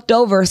get fucked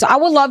over. So I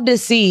would love to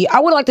see. I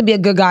would like to be a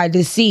good guy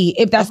to see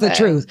if that's the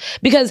truth.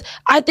 Because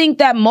I think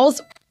that most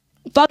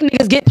fuck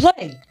niggas get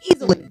played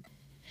easily.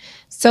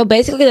 So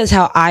basically that's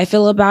how I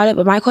feel about it.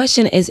 But my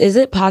question is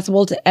it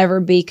possible to ever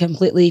be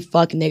completely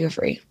fuck nigga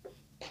free?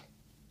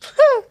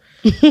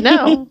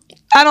 No.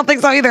 I don't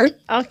think so either.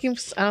 I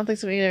don't think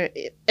so either.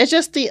 It's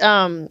just the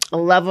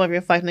level of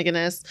your fuck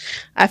nigginess.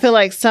 I feel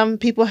like some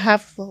people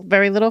have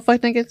very little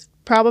fuck nigga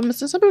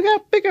problems, and some people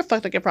got bigger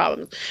fuck nigga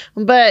problems.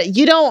 But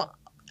you don't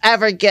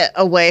ever get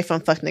away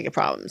from fuck nigga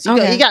problems.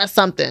 You got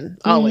something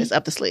always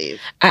up the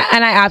sleeve.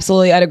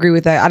 I'd agree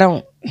with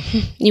that.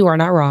 You are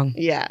not wrong.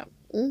 Yeah.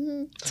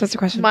 So what's the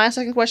question? My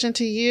second question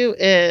to you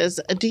is,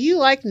 do you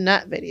like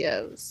nut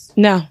videos?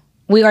 No.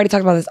 We already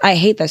talked about this. I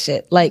hate that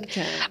shit. Like,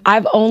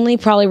 I've only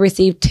probably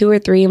received 2 or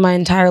 3 in my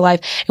entire life.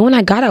 And when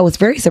I got it, I was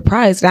very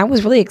surprised. And I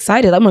was really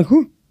excited. I'm like,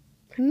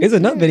 it's a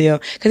nut video.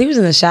 Because he was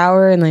in the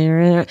shower and like,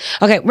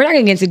 okay, we're not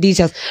going to get into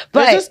details.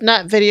 But there's this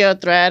nut video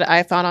thread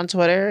I found on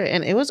Twitter,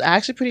 and it was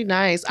actually pretty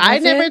nice. I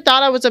never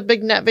thought I was a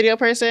big nut video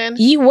person.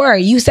 You were.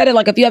 You said it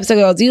like a few episodes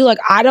ago. You like,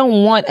 I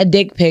don't want a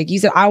dick pic. You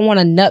said, I want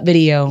a nut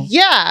video.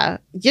 Yeah.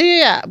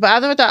 But I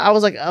never thought I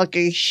was like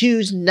a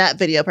huge nut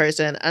video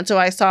person until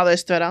I saw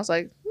this thread. I was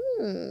like,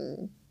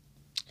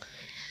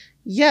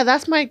 yeah,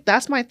 that's my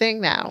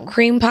thing now.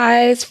 Cream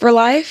pies for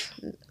life?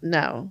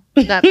 No,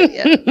 nut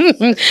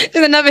videos.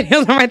 Just nut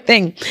videos are my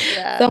thing.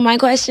 Yeah. So my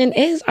question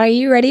is, are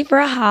you ready for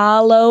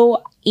Halloween?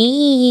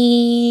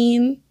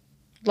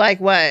 Like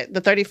what?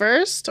 The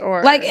 31st?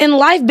 Or like in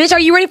life, bitch? Are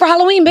you ready for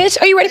Halloween, bitch?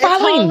 Are you ready for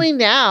Halloween? Halloween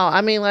now.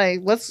 I mean, like,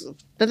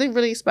 nothing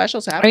really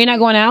special's happening. Are you not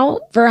going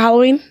out for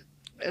Halloween?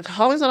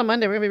 Halloween's on a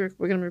Monday. We're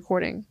gonna be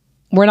recording.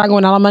 We're not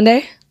going out on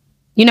Monday?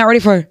 You're not ready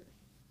for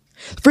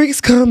freaks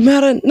come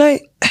out at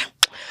night.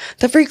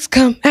 The freaks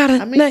come out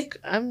at night.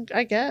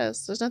 I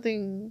guess there's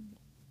nothing.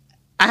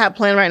 I have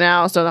planned right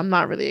now, so I'm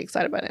not really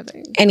excited about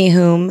anything.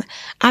 Anywho,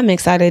 I'm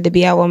excited to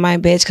be out with my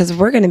bitch because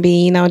we're gonna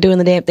be, you know, doing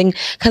the damn thing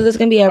because it's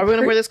gonna be Are we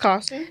gonna wear this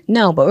costume?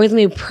 No, but it's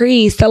gonna be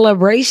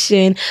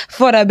pre-celebration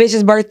for that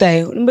bitch's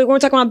birthday. When we're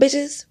talking about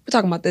bitches, we're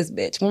talking about this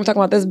bitch. When we're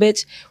talking about this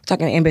bitch, we're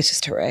talking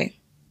ambitious Teray.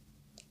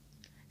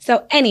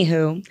 So,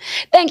 anywho,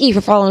 thank you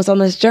for following us on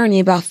this journey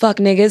about fuck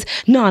niggas,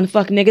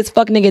 non-fuck niggas,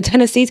 fuck nigga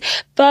tendencies,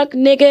 fuck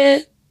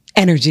nigga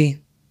energy.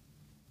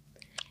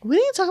 We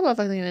didn't talk about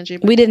fucking energy.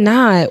 We did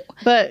not.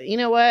 But you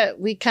know what?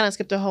 We kind of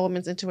skipped the whole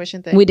women's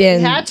intuition thing. We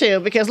did. We had to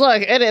because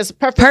look, it is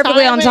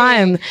perfectly on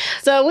time.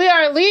 So we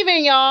are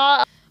leaving,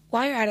 y'all.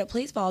 While you're at it,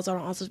 please follow us on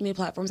all social media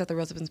platforms at The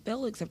Real Sip and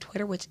Spill, except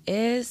Twitter, which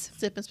is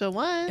Sip and Spill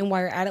 1. And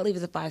while you're at it, leave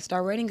us a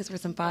 5-star rating because we're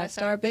some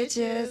 5-star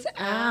bitches.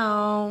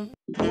 Ow.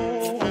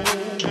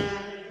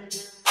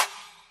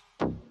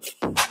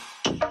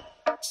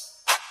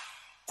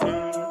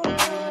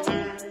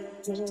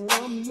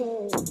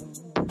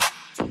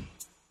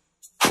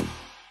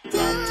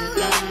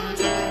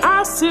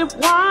 I sip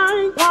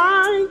wine,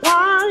 wine,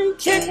 wine,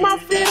 kick my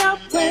feet up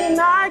when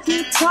I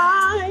get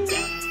tired.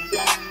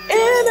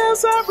 And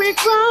as I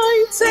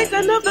recline, take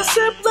another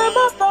sip, let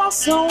my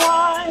thoughts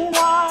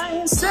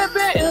unwind.